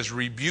scripture says,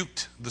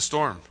 rebuked the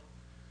storm.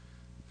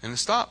 And it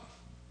stopped.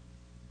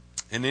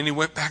 And then he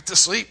went back to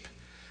sleep.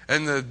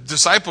 And the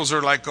disciples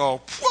are like,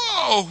 oh,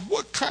 whoa,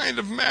 what kind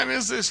of man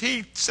is this?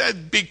 He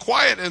said, be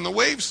quiet, and the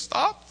waves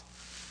stopped.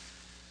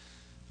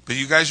 But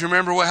you guys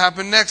remember what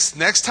happened next?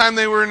 Next time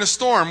they were in a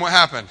storm, what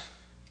happened?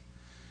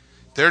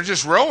 They're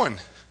just rowing.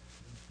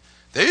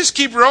 They just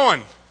keep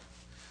rowing.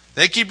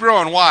 They keep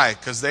rowing. Why?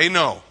 Because they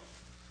know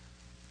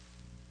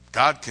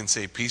God can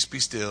say, peace be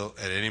still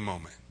at any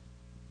moment.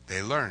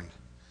 They learned.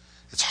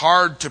 It's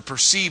hard to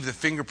perceive the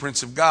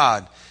fingerprints of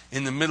God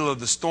in the middle of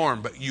the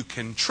storm, but you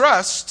can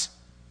trust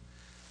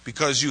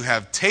because you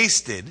have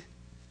tasted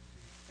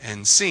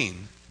and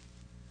seen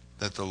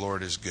that the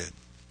Lord is good.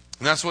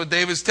 And that's what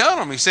David's telling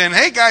them. He's saying,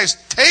 hey guys,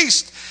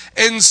 taste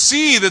and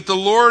see that the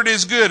Lord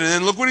is good. And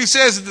then look what he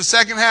says at the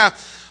second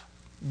half.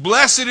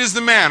 Blessed is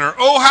the man, or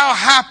oh how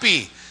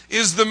happy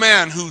is the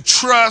man who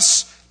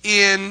trusts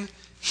in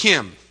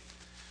him.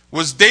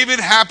 Was David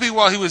happy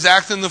while he was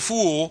acting the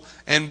fool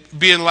and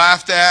being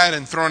laughed at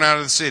and thrown out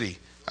of the city?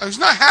 He's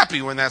not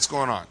happy when that's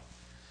going on.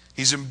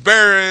 He's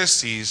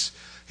embarrassed. He's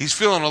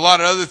feeling a lot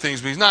of other things,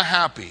 but he's not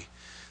happy.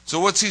 So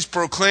what's he's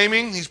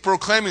proclaiming? He's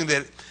proclaiming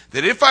that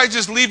if I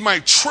just leave my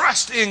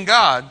trust in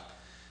God,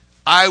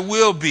 I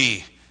will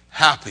be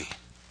happy.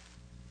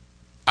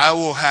 I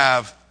will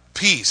have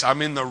peace.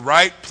 I'm in the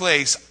right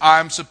place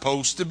I'm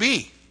supposed to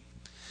be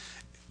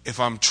if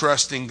I'm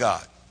trusting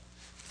God.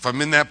 If I'm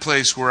in that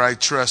place where I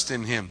trust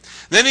in him.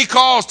 Then he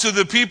calls to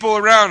the people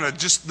around it,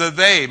 just the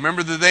they.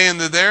 Remember the they and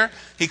the there?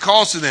 He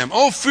calls to them.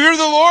 Oh, fear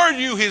the Lord,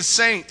 you his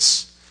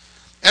saints.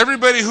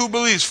 Everybody who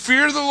believes,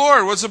 fear the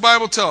Lord. What's the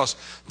Bible tell us?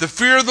 The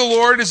fear of the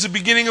Lord is the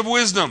beginning of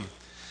wisdom.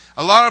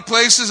 A lot of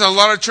places, a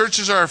lot of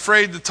churches are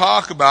afraid to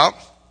talk about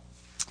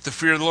the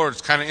fear of the Lord.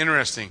 It's kind of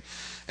interesting.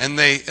 And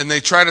they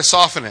try to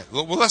soften it.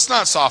 Well, let's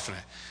not soften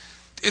it.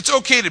 It's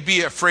okay to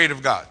be afraid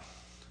of God.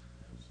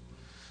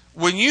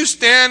 When you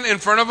stand in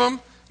front of him,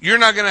 you're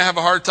not going to have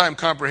a hard time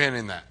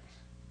comprehending that.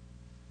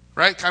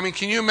 Right? I mean,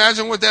 can you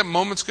imagine what that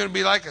moment's going to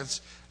be like? It's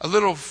a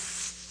little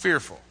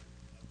fearful.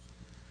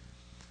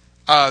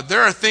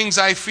 There are things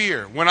I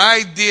fear. When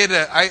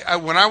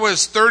when I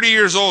was 30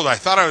 years old, I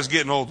thought I was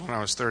getting old when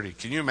I was 30.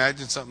 Can you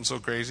imagine something so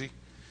crazy?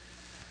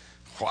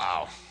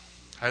 Wow.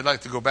 I'd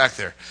like to go back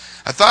there.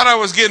 I thought I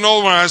was getting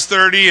old when I was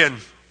 30,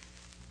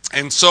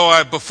 and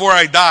so before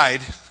I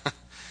died,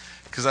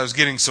 because I was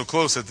getting so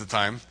close at the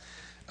time,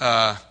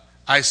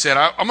 I said,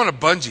 I'm going to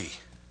bungee.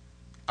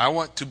 I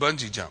want to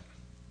bungee jump.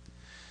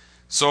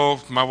 So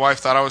my wife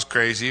thought I was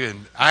crazy,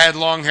 and I had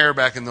long hair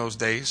back in those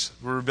days.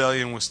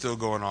 Rebellion was still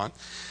going on.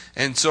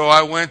 And so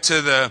I went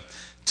to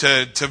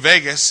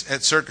Vegas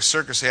at Circus.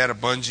 Circus, they had a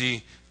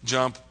bungee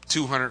jump,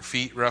 200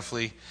 feet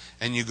roughly,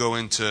 and you go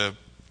into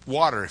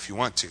water if you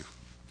want to.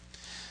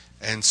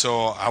 And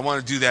so I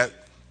want to do that.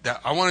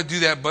 I want to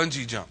do that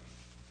bungee jump.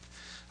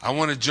 I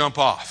want to jump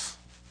off.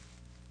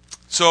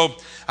 So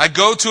I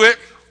go to it.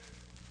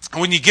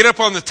 When you get up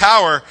on the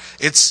tower,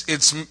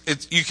 it's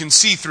you can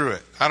see through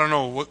it. I don't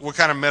know what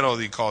kind of metal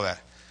do you call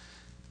that?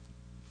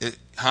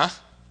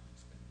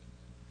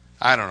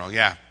 I don't know.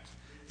 Yeah,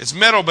 it's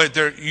metal, but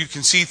you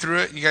can see through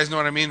it. You guys know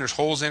what I mean? There's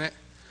holes in it.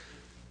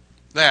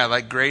 Yeah,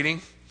 like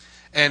grating,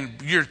 and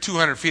you're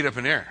 200 feet up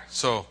in the air,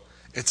 so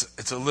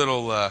it's a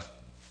little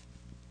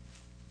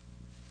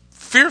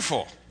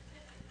fearful.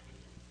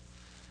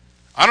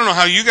 I don't know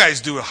how you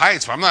guys do at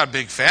heights, but I'm not a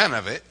big fan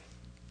of it.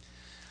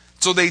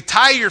 So they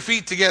tie your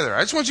feet together.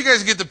 I just want you guys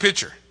to get the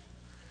picture.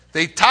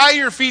 They tie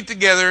your feet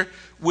together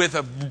with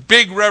a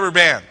big rubber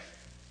band.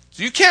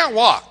 So you can't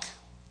walk.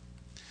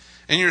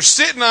 And you're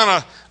sitting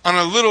on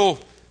a little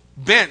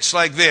bench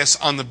like this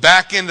on the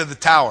back end of the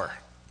tower.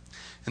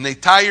 And they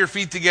tie your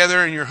feet together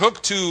and you're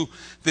hooked to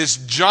this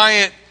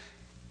giant,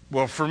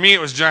 well, for me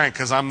it was giant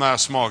because I'm not a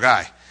small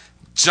guy,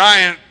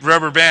 giant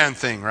rubber band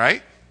thing,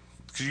 right?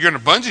 Because you're going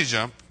to bungee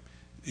jump.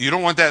 You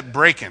don't want that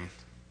breaking.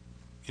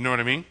 You know what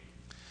I mean?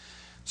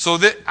 So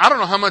I don't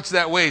know how much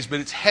that weighs, but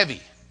it's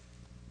heavy.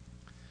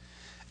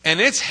 And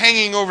it's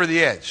hanging over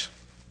the edge.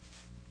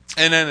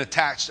 And then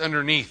attached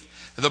underneath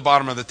at the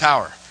bottom of the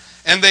tower.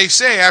 And they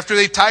say, after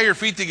they tie your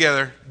feet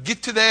together,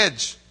 get to the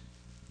edge.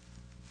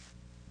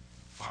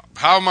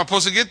 How am I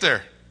supposed to get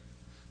there?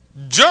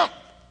 Jump.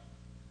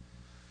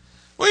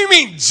 What do you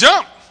mean,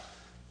 jump?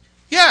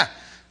 Yeah,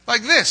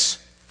 like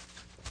this.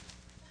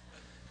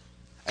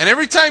 And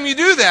every time you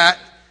do that,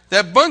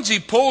 that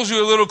bungee pulls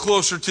you a little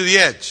closer to the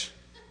edge.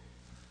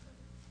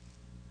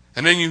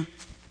 And then you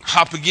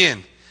hop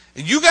again.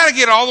 And you got to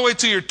get all the way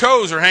till your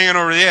toes are hanging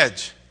over the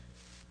edge.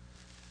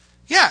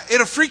 Yeah,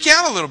 it'll freak you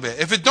out a little bit.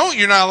 If it don't,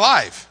 you're not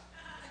alive.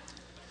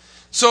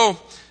 So,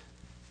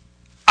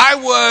 I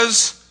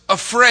was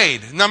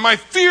afraid. Now, my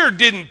fear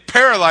didn't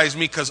paralyze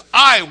me because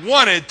I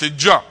wanted to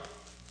jump.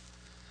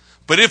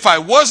 But if I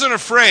wasn't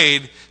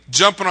afraid,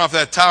 jumping off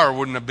that tower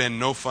wouldn't have been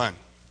no fun.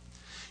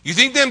 You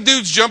think them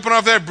dudes jumping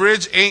off that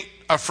bridge ain't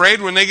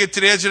afraid when they get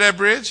to the edge of that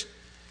bridge?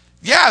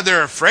 Yeah,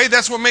 they're afraid.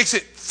 That's what makes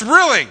it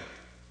thrilling.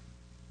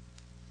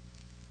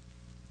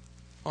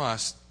 Well,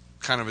 that's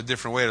kind of a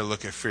different way to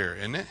look at fear,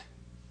 isn't it?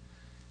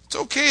 It's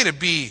okay to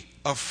be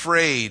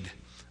afraid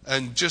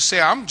and just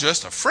say, I'm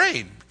just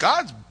afraid.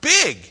 God's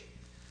big,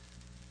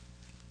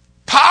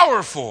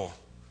 powerful,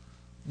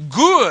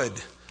 good,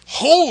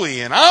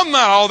 holy, and I'm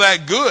not all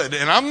that good,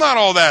 and I'm not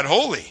all that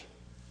holy.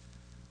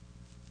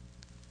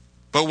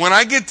 But when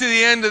I get to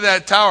the end of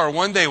that tower,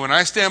 one day when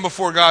I stand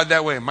before God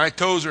that way, my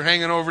toes are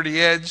hanging over the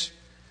edge,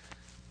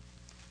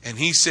 and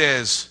He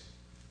says,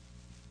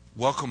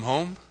 welcome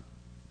home,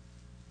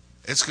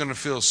 it's going to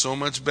feel so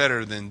much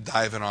better than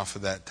diving off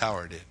of that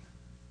tower did.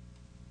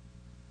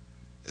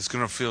 It's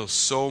going to feel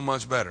so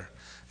much better.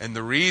 And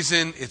the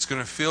reason it's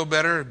going to feel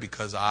better is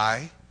because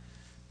I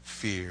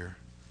fear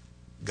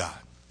God.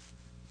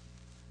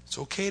 It's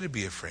okay to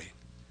be afraid.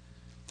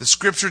 The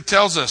Scripture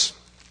tells us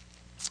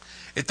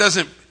it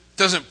doesn't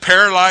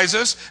paralyze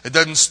us. It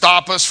doesn't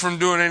stop us from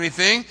doing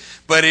anything.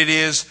 But it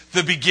is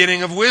the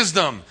beginning of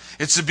wisdom.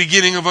 It's the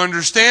beginning of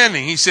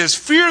understanding. He says,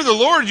 fear the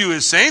Lord, you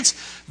His saints.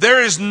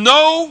 There is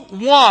no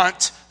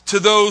want to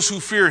those who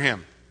fear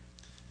Him.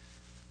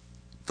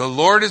 The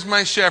Lord is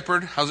my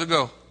shepherd. How's it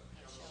go?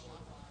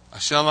 I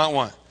shall not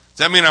want. Does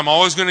that mean I'm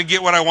always going to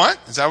get what I want?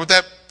 Is that what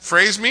that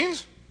phrase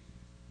means?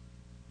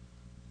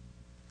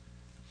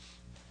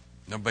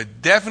 No,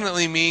 but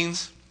definitely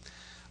means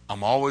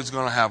I'm always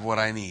going to have what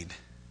I need.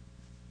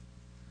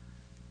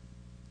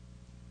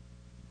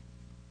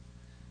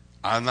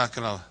 I'm not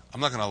going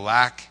to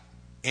lack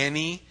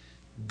any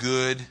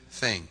good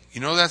thing.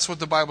 You know that's what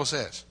the Bible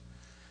says.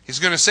 He's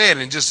going to say it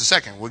in just a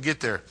second. We'll get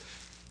there.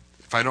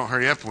 If I don't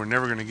hurry up, we're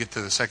never going to get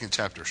to the second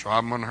chapter, so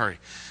I'm going to hurry.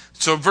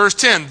 So verse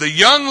 10, the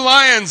young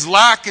lions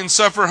lack and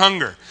suffer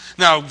hunger.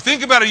 Now,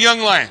 think about a young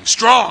lion.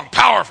 Strong,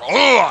 powerful,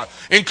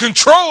 in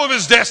control of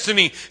his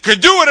destiny, can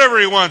do whatever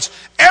he wants.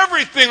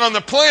 Everything on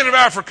the plain of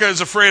Africa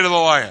is afraid of the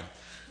lion.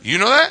 You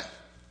know that?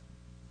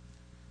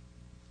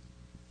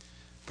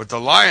 But the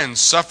lion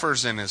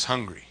suffers and is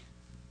hungry.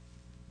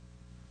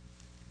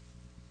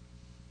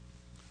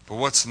 But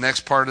what's the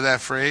next part of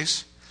that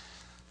phrase?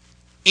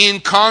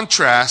 In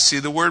contrast, see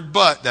the word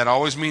but, that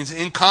always means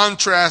in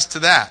contrast to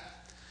that.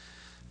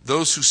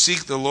 Those who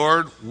seek the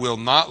Lord will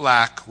not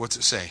lack, what's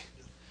it say?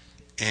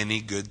 Any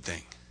good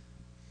thing.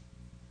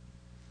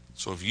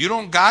 So if you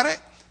don't got it,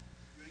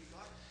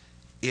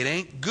 it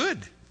ain't good.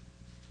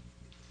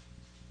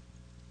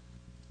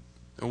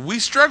 And we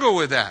struggle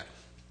with that.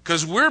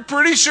 Because we're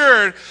pretty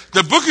sure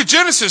the book of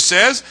Genesis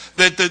says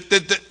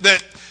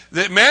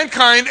that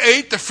mankind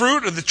ate the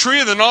fruit of the tree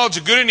of the knowledge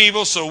of good and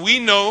evil, so we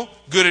know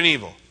good and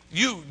evil.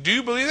 Do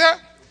you believe that?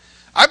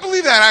 I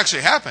believe that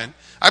actually happened.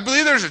 I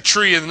believe there's a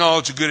tree of the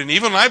knowledge of good and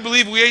evil, and I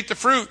believe we ate the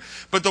fruit.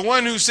 But the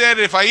one who said,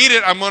 if I eat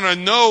it, I'm going to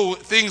know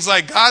things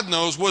like God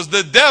knows, was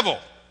the devil.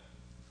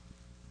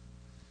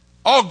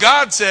 All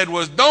God said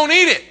was, don't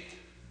eat it.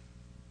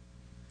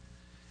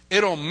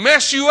 It'll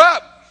mess you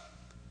up.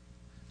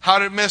 How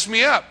did it mess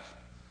me up?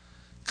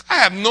 I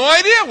have no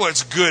idea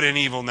what's good and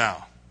evil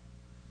now.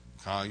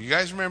 You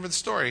guys remember the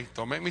story.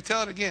 Don't make me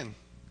tell it again.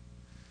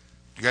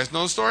 You guys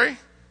know the story?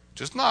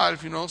 Just nod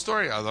if you know the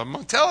story. I'm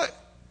going to tell it.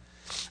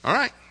 All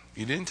right.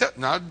 You didn't tell.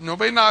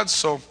 Nobody nods.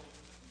 So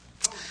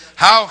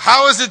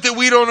how is it that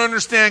we don't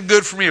understand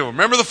good from evil?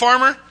 Remember the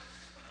farmer?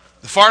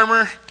 The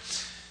farmer,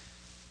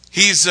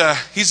 he's a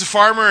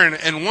farmer,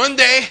 and one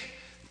day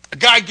a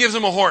guy gives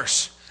him a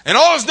horse. And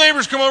all his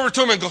neighbors come over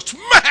to him and goes,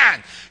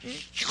 man,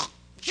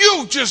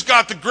 you just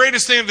got the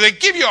greatest thing. They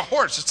give you a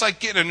horse. It's like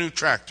getting a new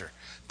tractor.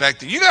 Back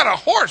then, you got a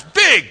horse,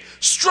 big,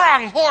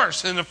 strong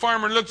horse. And the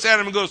farmer looks at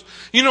him and goes,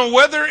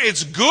 whether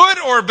it's good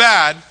or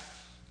bad,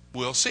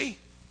 we'll see.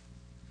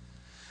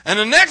 And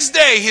the next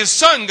day, his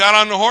son got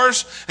on the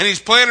horse, and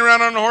he's playing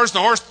around on the horse, and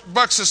the horse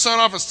bucks his son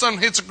off, his son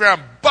hits the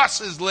ground, busts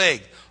his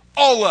leg,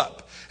 all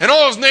up. And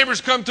all his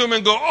neighbors come to him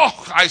and go,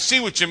 oh, I see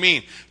what you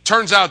mean.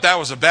 Turns out that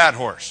was a bad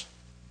horse.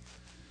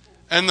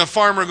 And the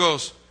farmer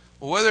goes,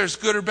 well, whether it's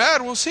good or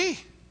bad, we'll see.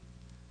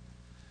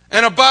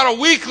 And about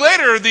a week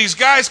later, these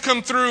guys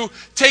come through,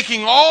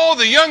 taking all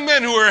the young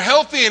men who are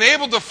healthy and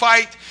able to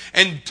fight,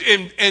 and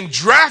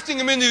drafting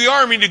them into the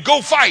army to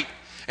go fight.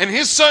 And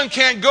his son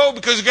can't go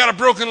because he's got a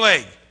broken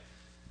leg.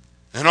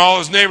 And all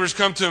his neighbors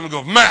come to him and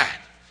go, man,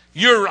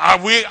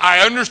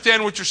 I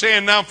understand what you're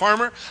saying now,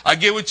 farmer. I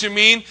get what you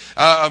mean.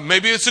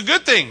 Maybe it's a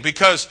good thing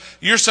because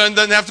your son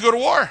doesn't have to go to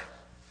war.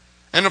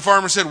 And the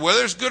farmer said,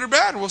 whether it's good or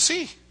bad, we'll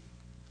see.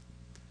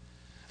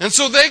 And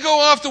so they go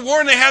off to war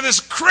and they have this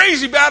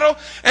crazy battle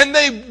and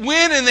they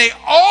win and they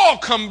all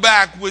come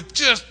back with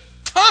just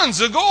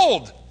tons of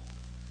gold.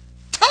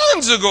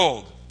 Tons of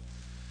gold.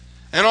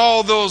 And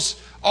all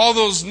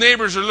those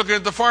neighbors are looking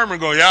at the farmer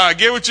and go, yeah, I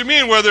get what you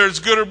mean, whether it's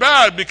good or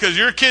bad, because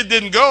your kid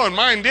didn't go and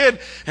mine did,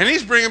 and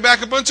he's bringing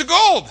back a bunch of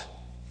gold.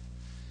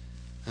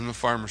 And the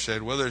farmer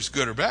said, whether it's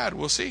good or bad,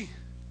 we'll see.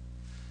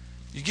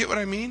 You get what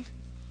I mean?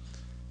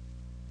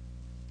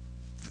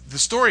 The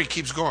story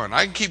keeps going.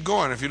 I can keep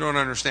going if you don't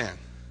understand.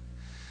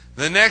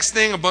 The next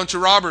thing, a bunch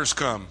of robbers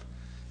come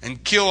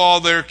and kill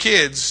all their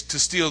kids to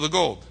steal the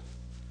gold.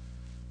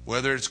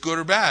 Whether it's good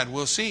or bad,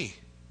 we'll see.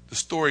 The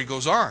story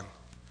goes on.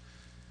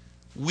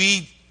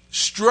 We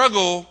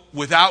struggle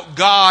without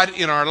God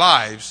in our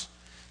lives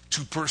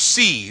to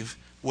perceive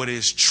what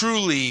is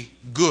truly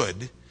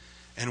good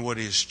and what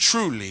is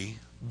truly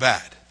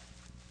bad.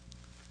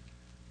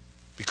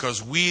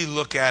 Because we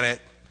look at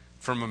it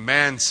from a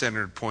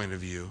man-centered point of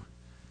view,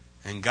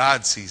 and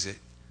God sees it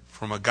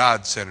from a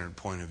God-centered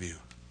point of view.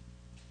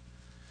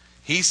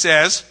 He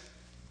says,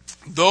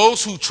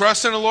 those who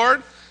trust in the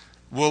Lord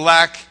will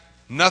lack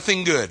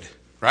nothing good,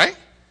 right?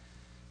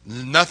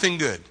 Nothing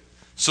good.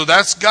 So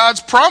that's God's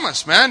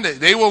promise, man.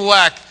 They will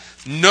lack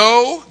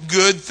no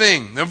good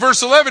thing. Now,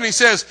 verse 11, he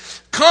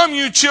says, come,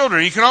 you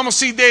children. You can almost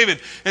see David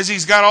as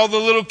he's got all the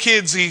little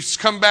kids. He's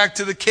come back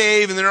to the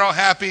cave and they're all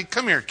happy.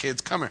 Come here,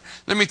 kids. Come here.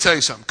 Let me tell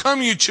you something.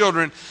 Come, you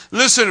children.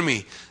 Listen to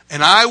me.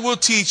 And I will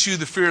teach you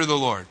the fear of the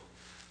Lord.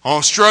 Oh,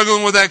 I'm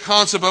struggling with that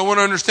concept. I want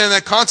to understand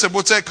that concept.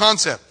 What's that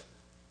concept?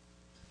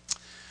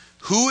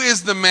 Who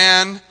is the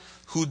man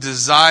who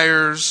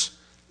desires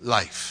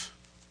life?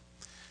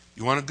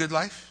 You want a good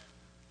life?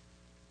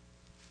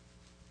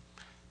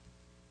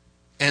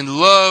 And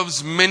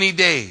loves many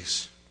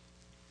days,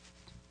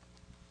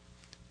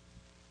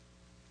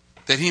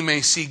 that he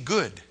may see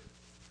good.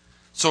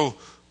 So,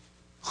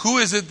 who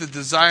is it that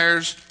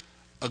desires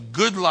a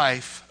good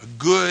life, a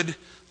good,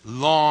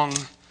 long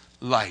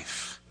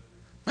life?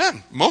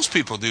 Man, most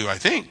people do, I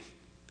think.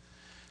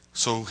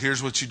 So,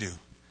 here's what you do.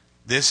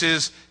 This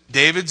is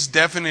David's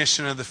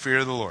definition of the fear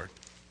of the Lord.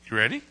 You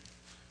ready?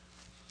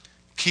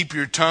 Keep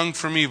your tongue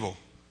from evil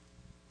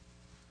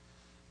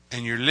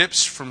and your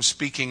lips from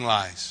speaking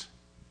lies.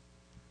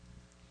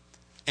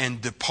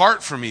 And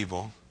depart from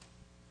evil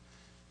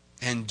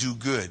and do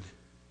good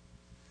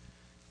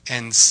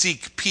and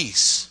seek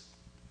peace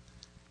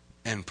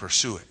and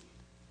pursue it.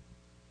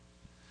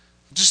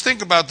 Just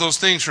think about those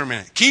things for a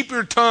minute. Keep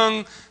your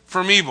tongue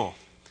from evil.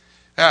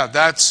 Yeah,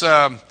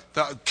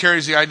 that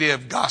carries the idea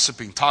of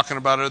gossiping, talking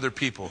about other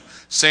people,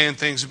 saying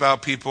things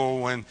about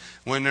people when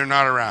they're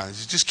not around.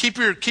 Just keep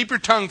your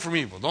tongue from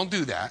evil. Don't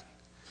do that.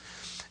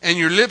 And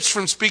your lips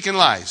from speaking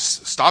lies.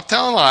 Stop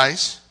telling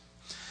lies.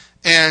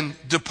 And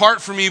depart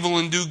from evil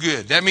and do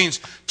good. That means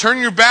turn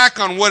your back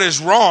on what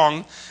is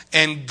wrong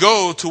and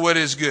go to what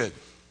is good.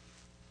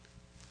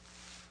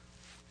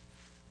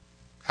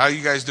 How are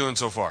you guys doing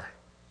so far?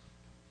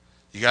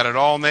 You got it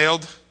all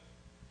nailed?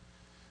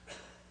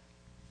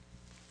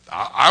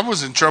 I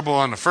was in trouble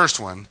on the first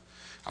one.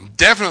 I'm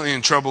definitely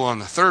in trouble on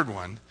the third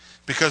one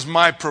because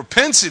my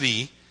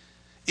propensity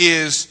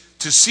is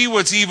to see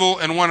what's evil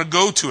and want to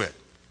go to it.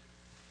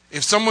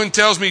 If someone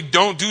tells me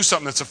don't do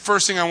something, that's the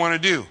first thing I want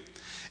to do.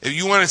 If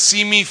you want to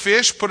see me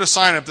fish, put a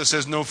sign up that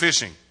says no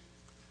fishing.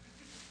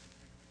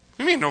 What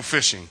do you mean no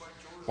fishing?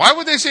 Why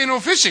would they say no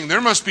fishing?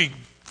 There must be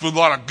a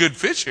lot of good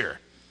fish here.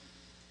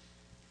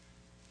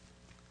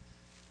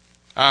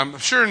 I'm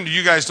sure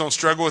you guys don't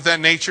struggle with that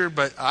nature,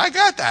 but I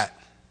got that.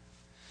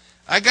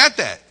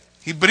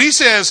 But he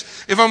says,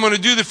 if I'm going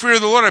to do the fear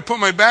of the Lord, I put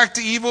my back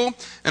to evil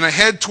and I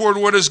head toward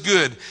what is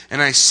good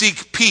and I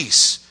seek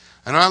peace.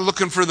 I'm not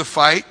looking for the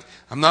fight.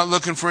 I'm not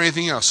looking for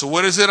anything else. So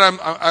what is it?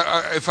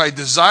 If I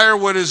desire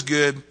what is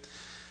good,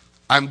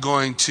 I'm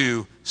going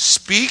to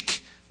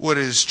speak what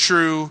is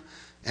true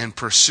and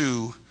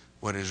pursue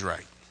what is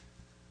right.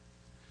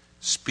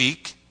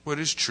 Speak what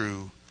is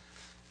true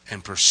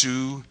and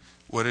pursue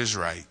what is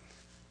right.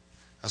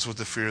 That's what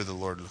the fear of the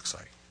Lord looks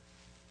like.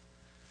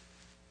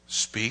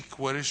 Speak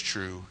what is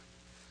true,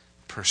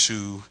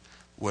 pursue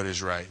what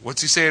is right.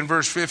 What's he say in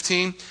verse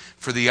 15?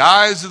 For the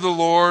eyes of the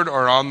Lord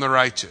are on the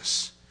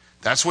righteous.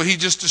 That's what he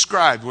just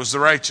described, was the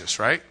righteous,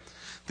 right?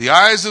 The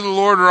eyes of the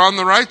Lord are on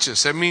the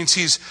righteous. That means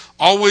he's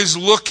always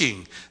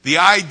looking. The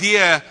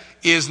idea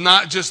is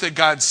not just that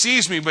God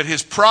sees me, but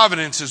his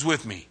providence is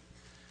with me.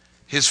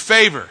 His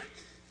favor.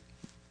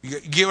 You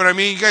get what I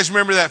mean? You guys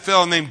remember that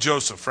fellow named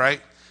Joseph,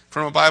 right?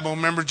 From a Bible.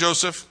 Remember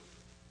Joseph?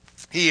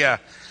 He had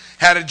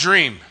a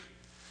dream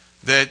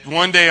that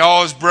one day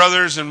all his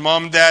brothers and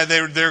mom and dad,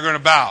 they're going to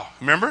bow.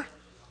 Remember?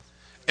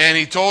 And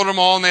he told them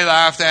all and they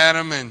laughed at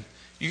him. And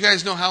you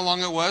guys know how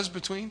long it was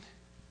between?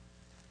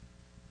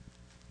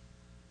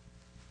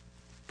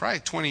 Probably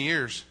 20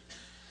 years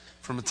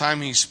from the time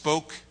he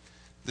spoke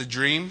the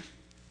dream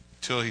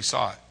till he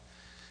saw it.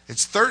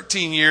 It's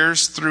 13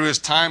 years through his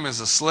time as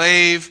a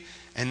slave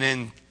and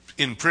then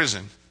in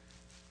prison.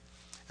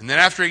 And then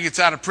after he gets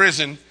out of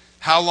prison,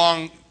 how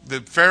long?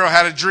 The Pharaoh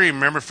had a dream.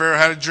 Remember Pharaoh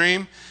had a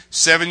dream?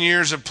 7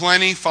 years of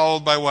plenty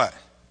followed by what?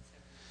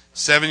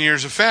 7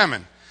 years of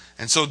famine.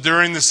 And so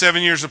during the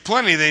 7 years of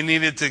plenty, they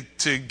needed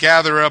to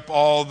gather up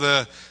all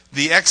the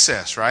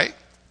excess, right?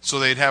 So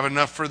they'd have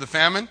enough for the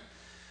famine.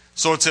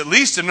 So it's at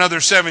least another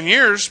 7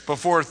 years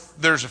before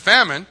there's a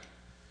famine.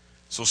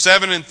 So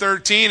 7 and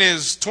 13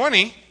 is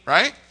 20,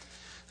 right?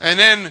 And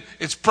then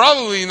it's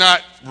probably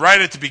not right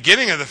at the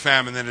beginning of the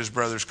famine that his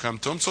brothers come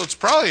to him. So it's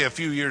probably a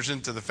few years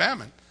into the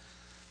famine.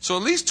 So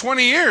at least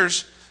 20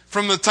 years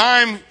from the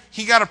time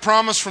he got a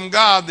promise from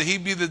God that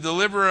he'd be the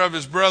deliverer of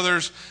his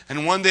brothers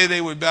and one day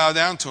they would bow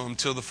down to him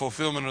till the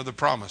fulfillment of the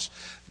promise.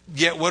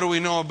 Yet what do we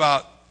know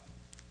about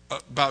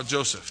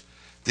Joseph?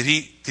 Did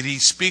he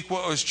speak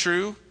what was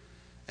true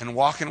and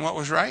walk in what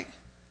was right?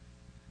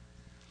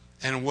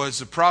 And was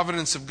the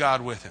providence of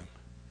God with him?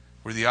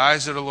 Were the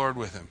eyes of the Lord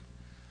with him?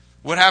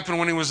 What happened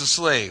when he was a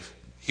slave?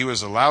 He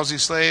was a lousy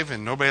slave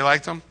and nobody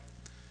liked him?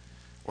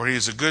 Or he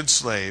was a good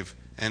slave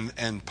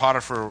and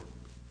Potiphar,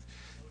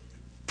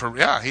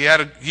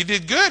 he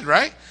did good,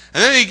 right?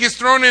 And then he gets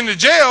thrown into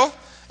jail,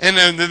 and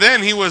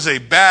then he was a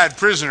bad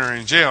prisoner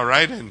in jail,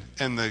 right?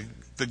 And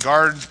the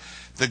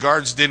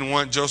guards didn't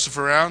want Joseph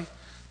around.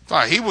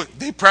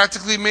 They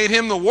practically made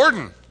him the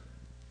warden.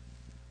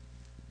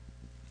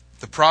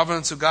 The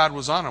providence of God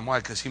was on him. Why?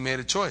 Because he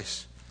made a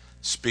choice.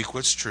 Speak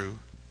what's true.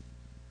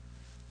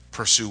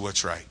 Pursue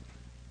what's right.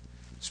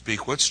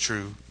 Speak what's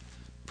true.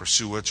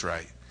 Pursue what's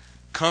right.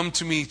 Come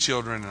to me,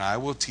 children, and I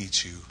will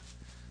teach you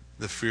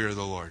the fear of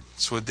the Lord.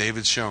 That's what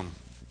David's shown.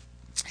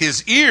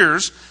 His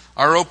ears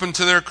are open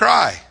to their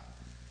cry.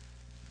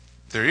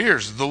 Their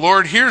ears. The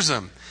Lord hears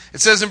them. It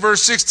says in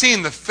verse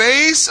 16, the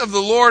face of the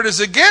Lord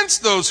is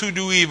against those who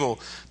do evil,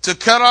 to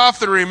cut off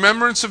the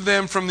remembrance of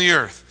them from the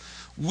earth.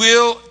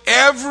 Will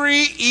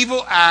every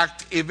evil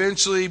act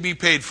eventually be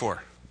paid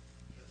for?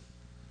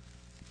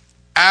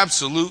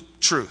 Absolute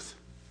truth.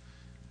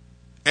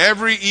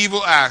 Every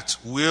evil act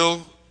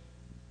will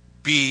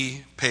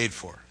be paid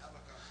for.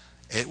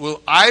 It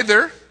will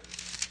either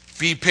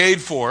be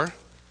paid for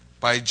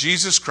by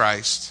Jesus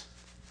Christ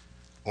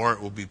or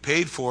it will be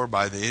paid for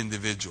by the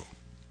individual.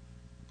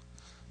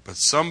 But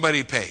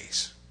somebody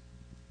pays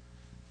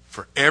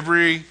for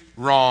every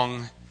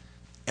wrong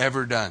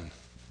ever done.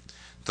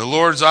 The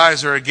Lord's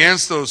eyes are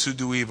against those who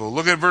do evil.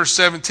 Look at verse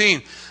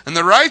 17. And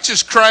the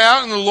righteous cry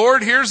out, and the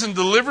Lord hears and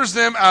delivers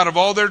them out of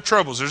all their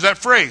troubles. There's that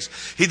phrase.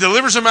 He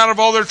delivers them out of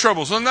all their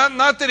troubles. Well,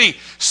 not that he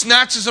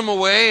snatches them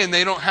away and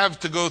they don't have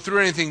to go through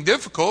anything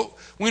difficult.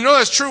 We know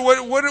that's true.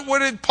 What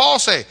did Paul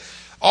say?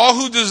 All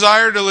who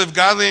desire to live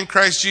godly in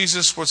Christ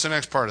Jesus, what's the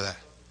next part of that?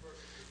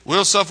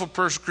 Will suffer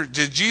persecution.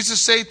 Did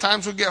Jesus say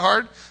times would get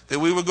hard? That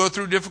we would go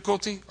through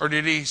difficulty? Or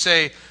did he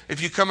say,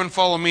 if you come and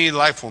follow me,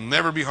 life will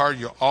never be hard.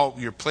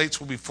 Your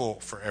plates will be full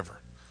forever?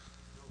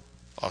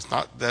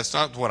 Well, that's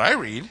not what I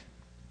read.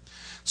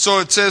 So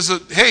it says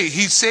that, hey,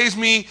 he saves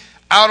me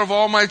out of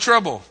all my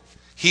trouble.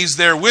 He's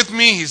there with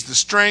me. He's the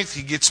strength.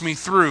 He gets me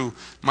through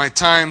my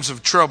times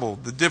of trouble,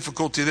 the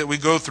difficulty that we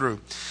go through.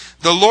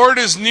 The Lord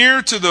is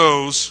near to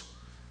those,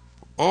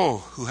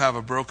 who have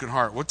a broken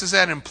heart. What does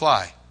that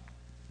imply?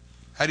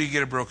 How do you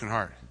get a broken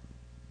heart?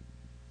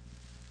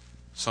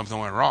 Something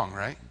went wrong,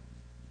 right?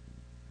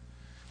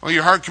 Well,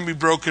 your heart can be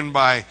broken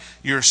by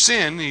your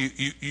sin.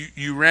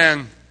 You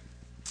ran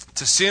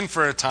to sin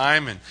for a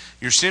time and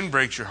your sin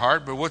breaks your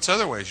heart, but what's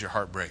other ways your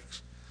heart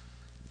breaks?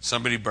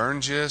 Somebody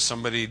burns you,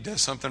 somebody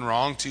does something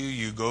wrong to you,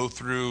 you go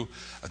through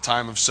a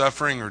time of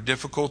suffering or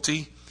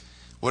difficulty.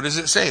 What does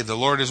it say? The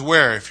Lord is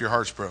where if your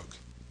heart's broke?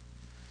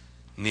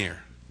 Near,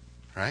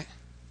 right?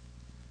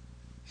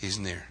 He's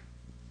near.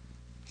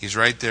 He's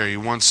right there. He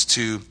wants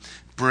to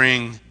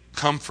bring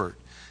comfort.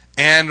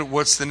 And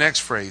what's the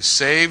next phrase?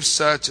 Save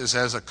such as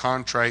has a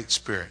contrite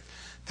spirit.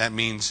 That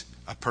means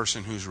a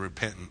person who's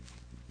repentant.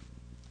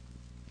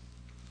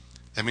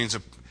 That means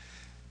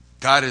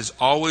God is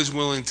always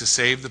willing to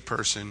save the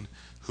person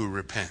who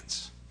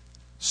repents.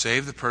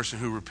 Save the person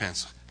who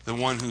repents. The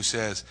one who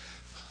says,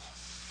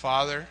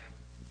 Father,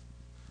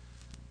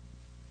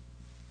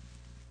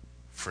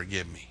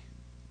 forgive me.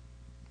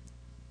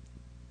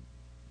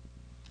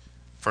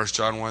 1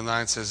 John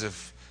 1:9 says,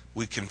 if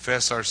we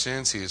confess our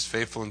sins, He is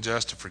faithful and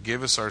just to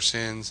forgive us our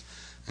sins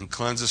and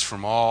cleanse us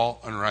from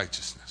all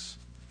unrighteousness.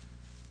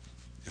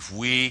 If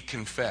we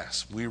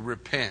confess, we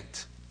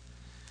repent,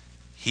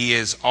 He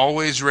is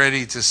always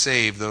ready to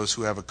save those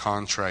who have a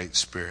contrite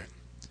spirit.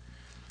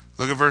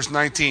 Look at verse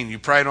 19. You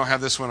probably don't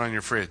have this one on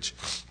your fridge.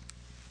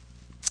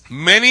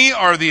 Many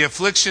are the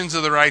afflictions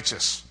of the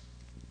righteous.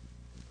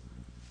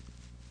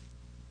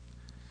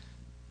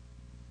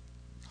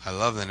 I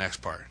love the next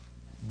part.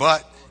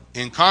 But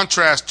in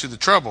contrast to the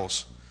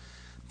troubles,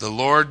 the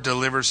Lord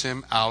delivers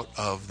him out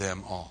of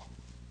them all.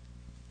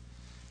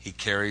 He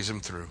carries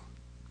him through.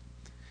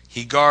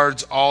 He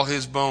guards all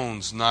his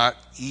bones. Not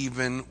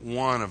even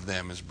one of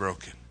them is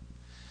broken.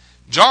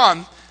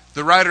 John,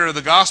 the writer of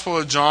the Gospel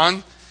of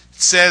John,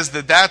 says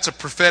that that's a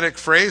prophetic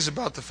phrase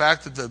about the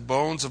fact that the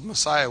bones of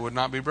Messiah would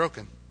not be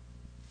broken.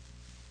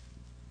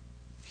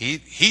 He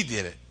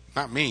did it,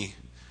 not me.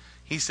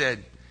 He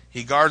said,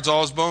 He guards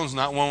all his bones,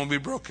 not one will be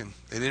broken.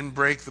 They didn't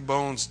break the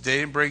bones. They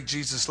didn't break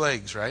Jesus'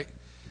 legs, right?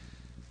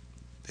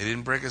 They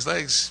didn't break his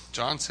legs,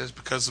 John says,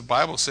 because the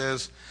Bible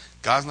says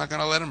God's not going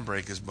to let him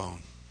break his bone.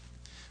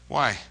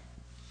 Why?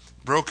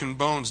 Broken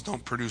bones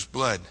don't produce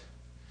blood.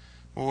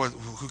 Well,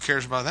 who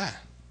cares about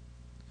that?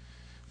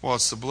 Well,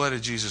 it's the blood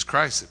of Jesus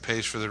Christ that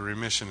pays for the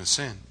remission of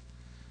sin.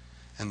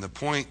 And the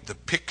point, the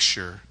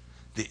picture,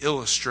 the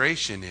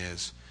illustration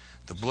is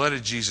the blood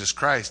of Jesus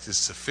Christ is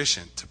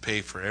sufficient to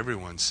pay for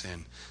everyone's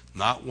sin.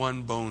 Not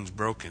one bone's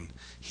broken.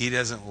 He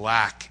doesn't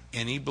lack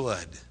any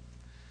blood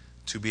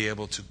to be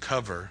able to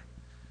cover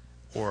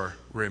or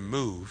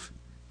remove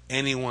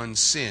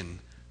anyone's sin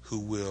who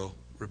will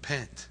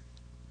repent.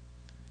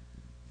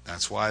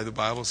 That's why the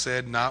Bible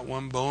said not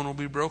one bone will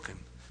be broken.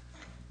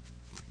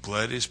 The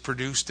blood is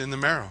produced in the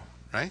marrow,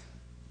 right?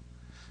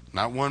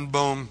 Not one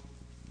bone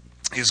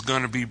is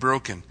going to be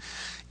broken.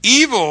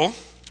 Evil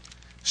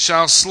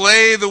shall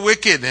slay the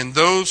wicked, and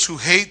those who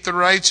hate the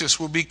righteous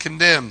will be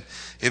condemned.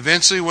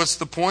 Eventually, what's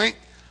the point?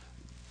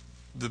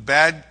 The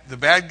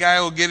bad guy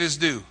will get his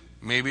due.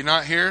 Maybe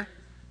not here,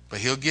 but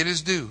he'll get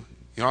his due.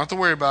 You don't have to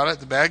worry about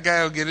it. The bad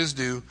guy will get his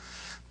due.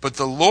 But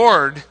the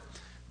Lord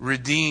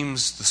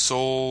redeems the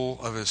soul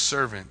of his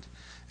servant,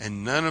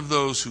 and none of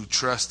those who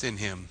trust in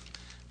him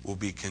will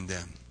be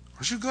condemned.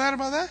 Aren't you glad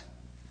about that?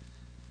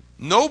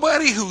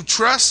 Nobody who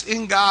trusts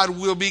in God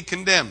will be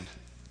condemned.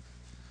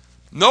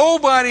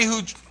 Nobody.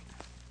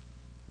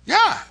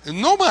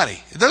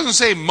 It doesn't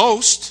say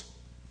most.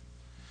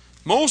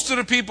 Most of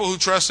the people who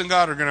trust in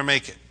God are going to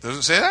make it. Does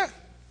it say that?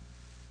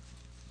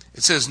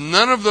 It says,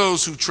 none of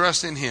those who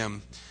trust in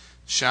him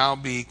shall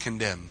be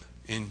condemned.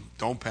 And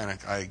don't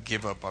panic. I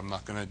give up. I'm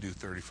not going to do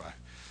 35.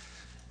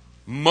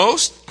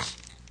 Most,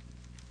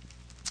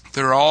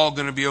 they're all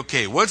going to be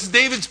okay. What's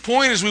David's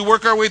point as we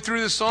work our way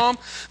through this psalm?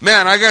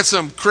 Man, I got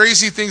some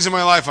crazy things in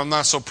my life I'm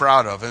not so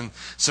proud of, and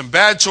some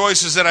bad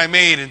choices that I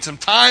made, and some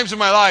times in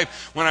my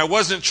life when I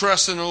wasn't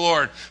trusting the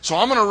Lord. So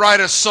I'm going to write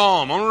a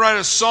psalm. I'm going to write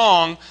a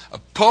song, a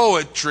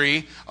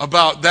poetry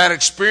about that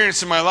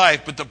experience in my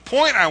life. But the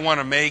point I want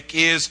to make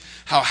is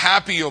how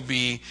happy you'll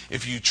be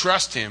if you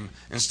trust him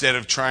instead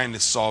of trying to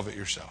solve it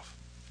yourself.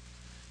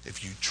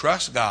 If you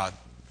trust God,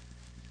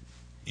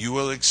 you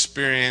will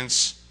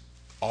experience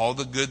all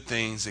the good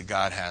things that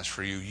God has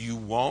for you. You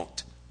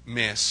won't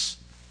miss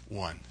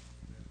one.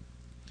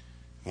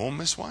 You won't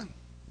miss one.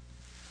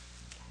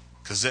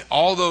 Because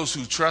all those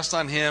who trust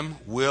on Him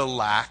will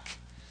lack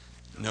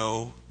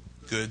no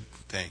good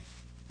thing.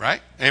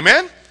 Right?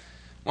 Amen?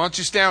 Why don't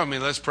you stand with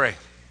me? Let's pray.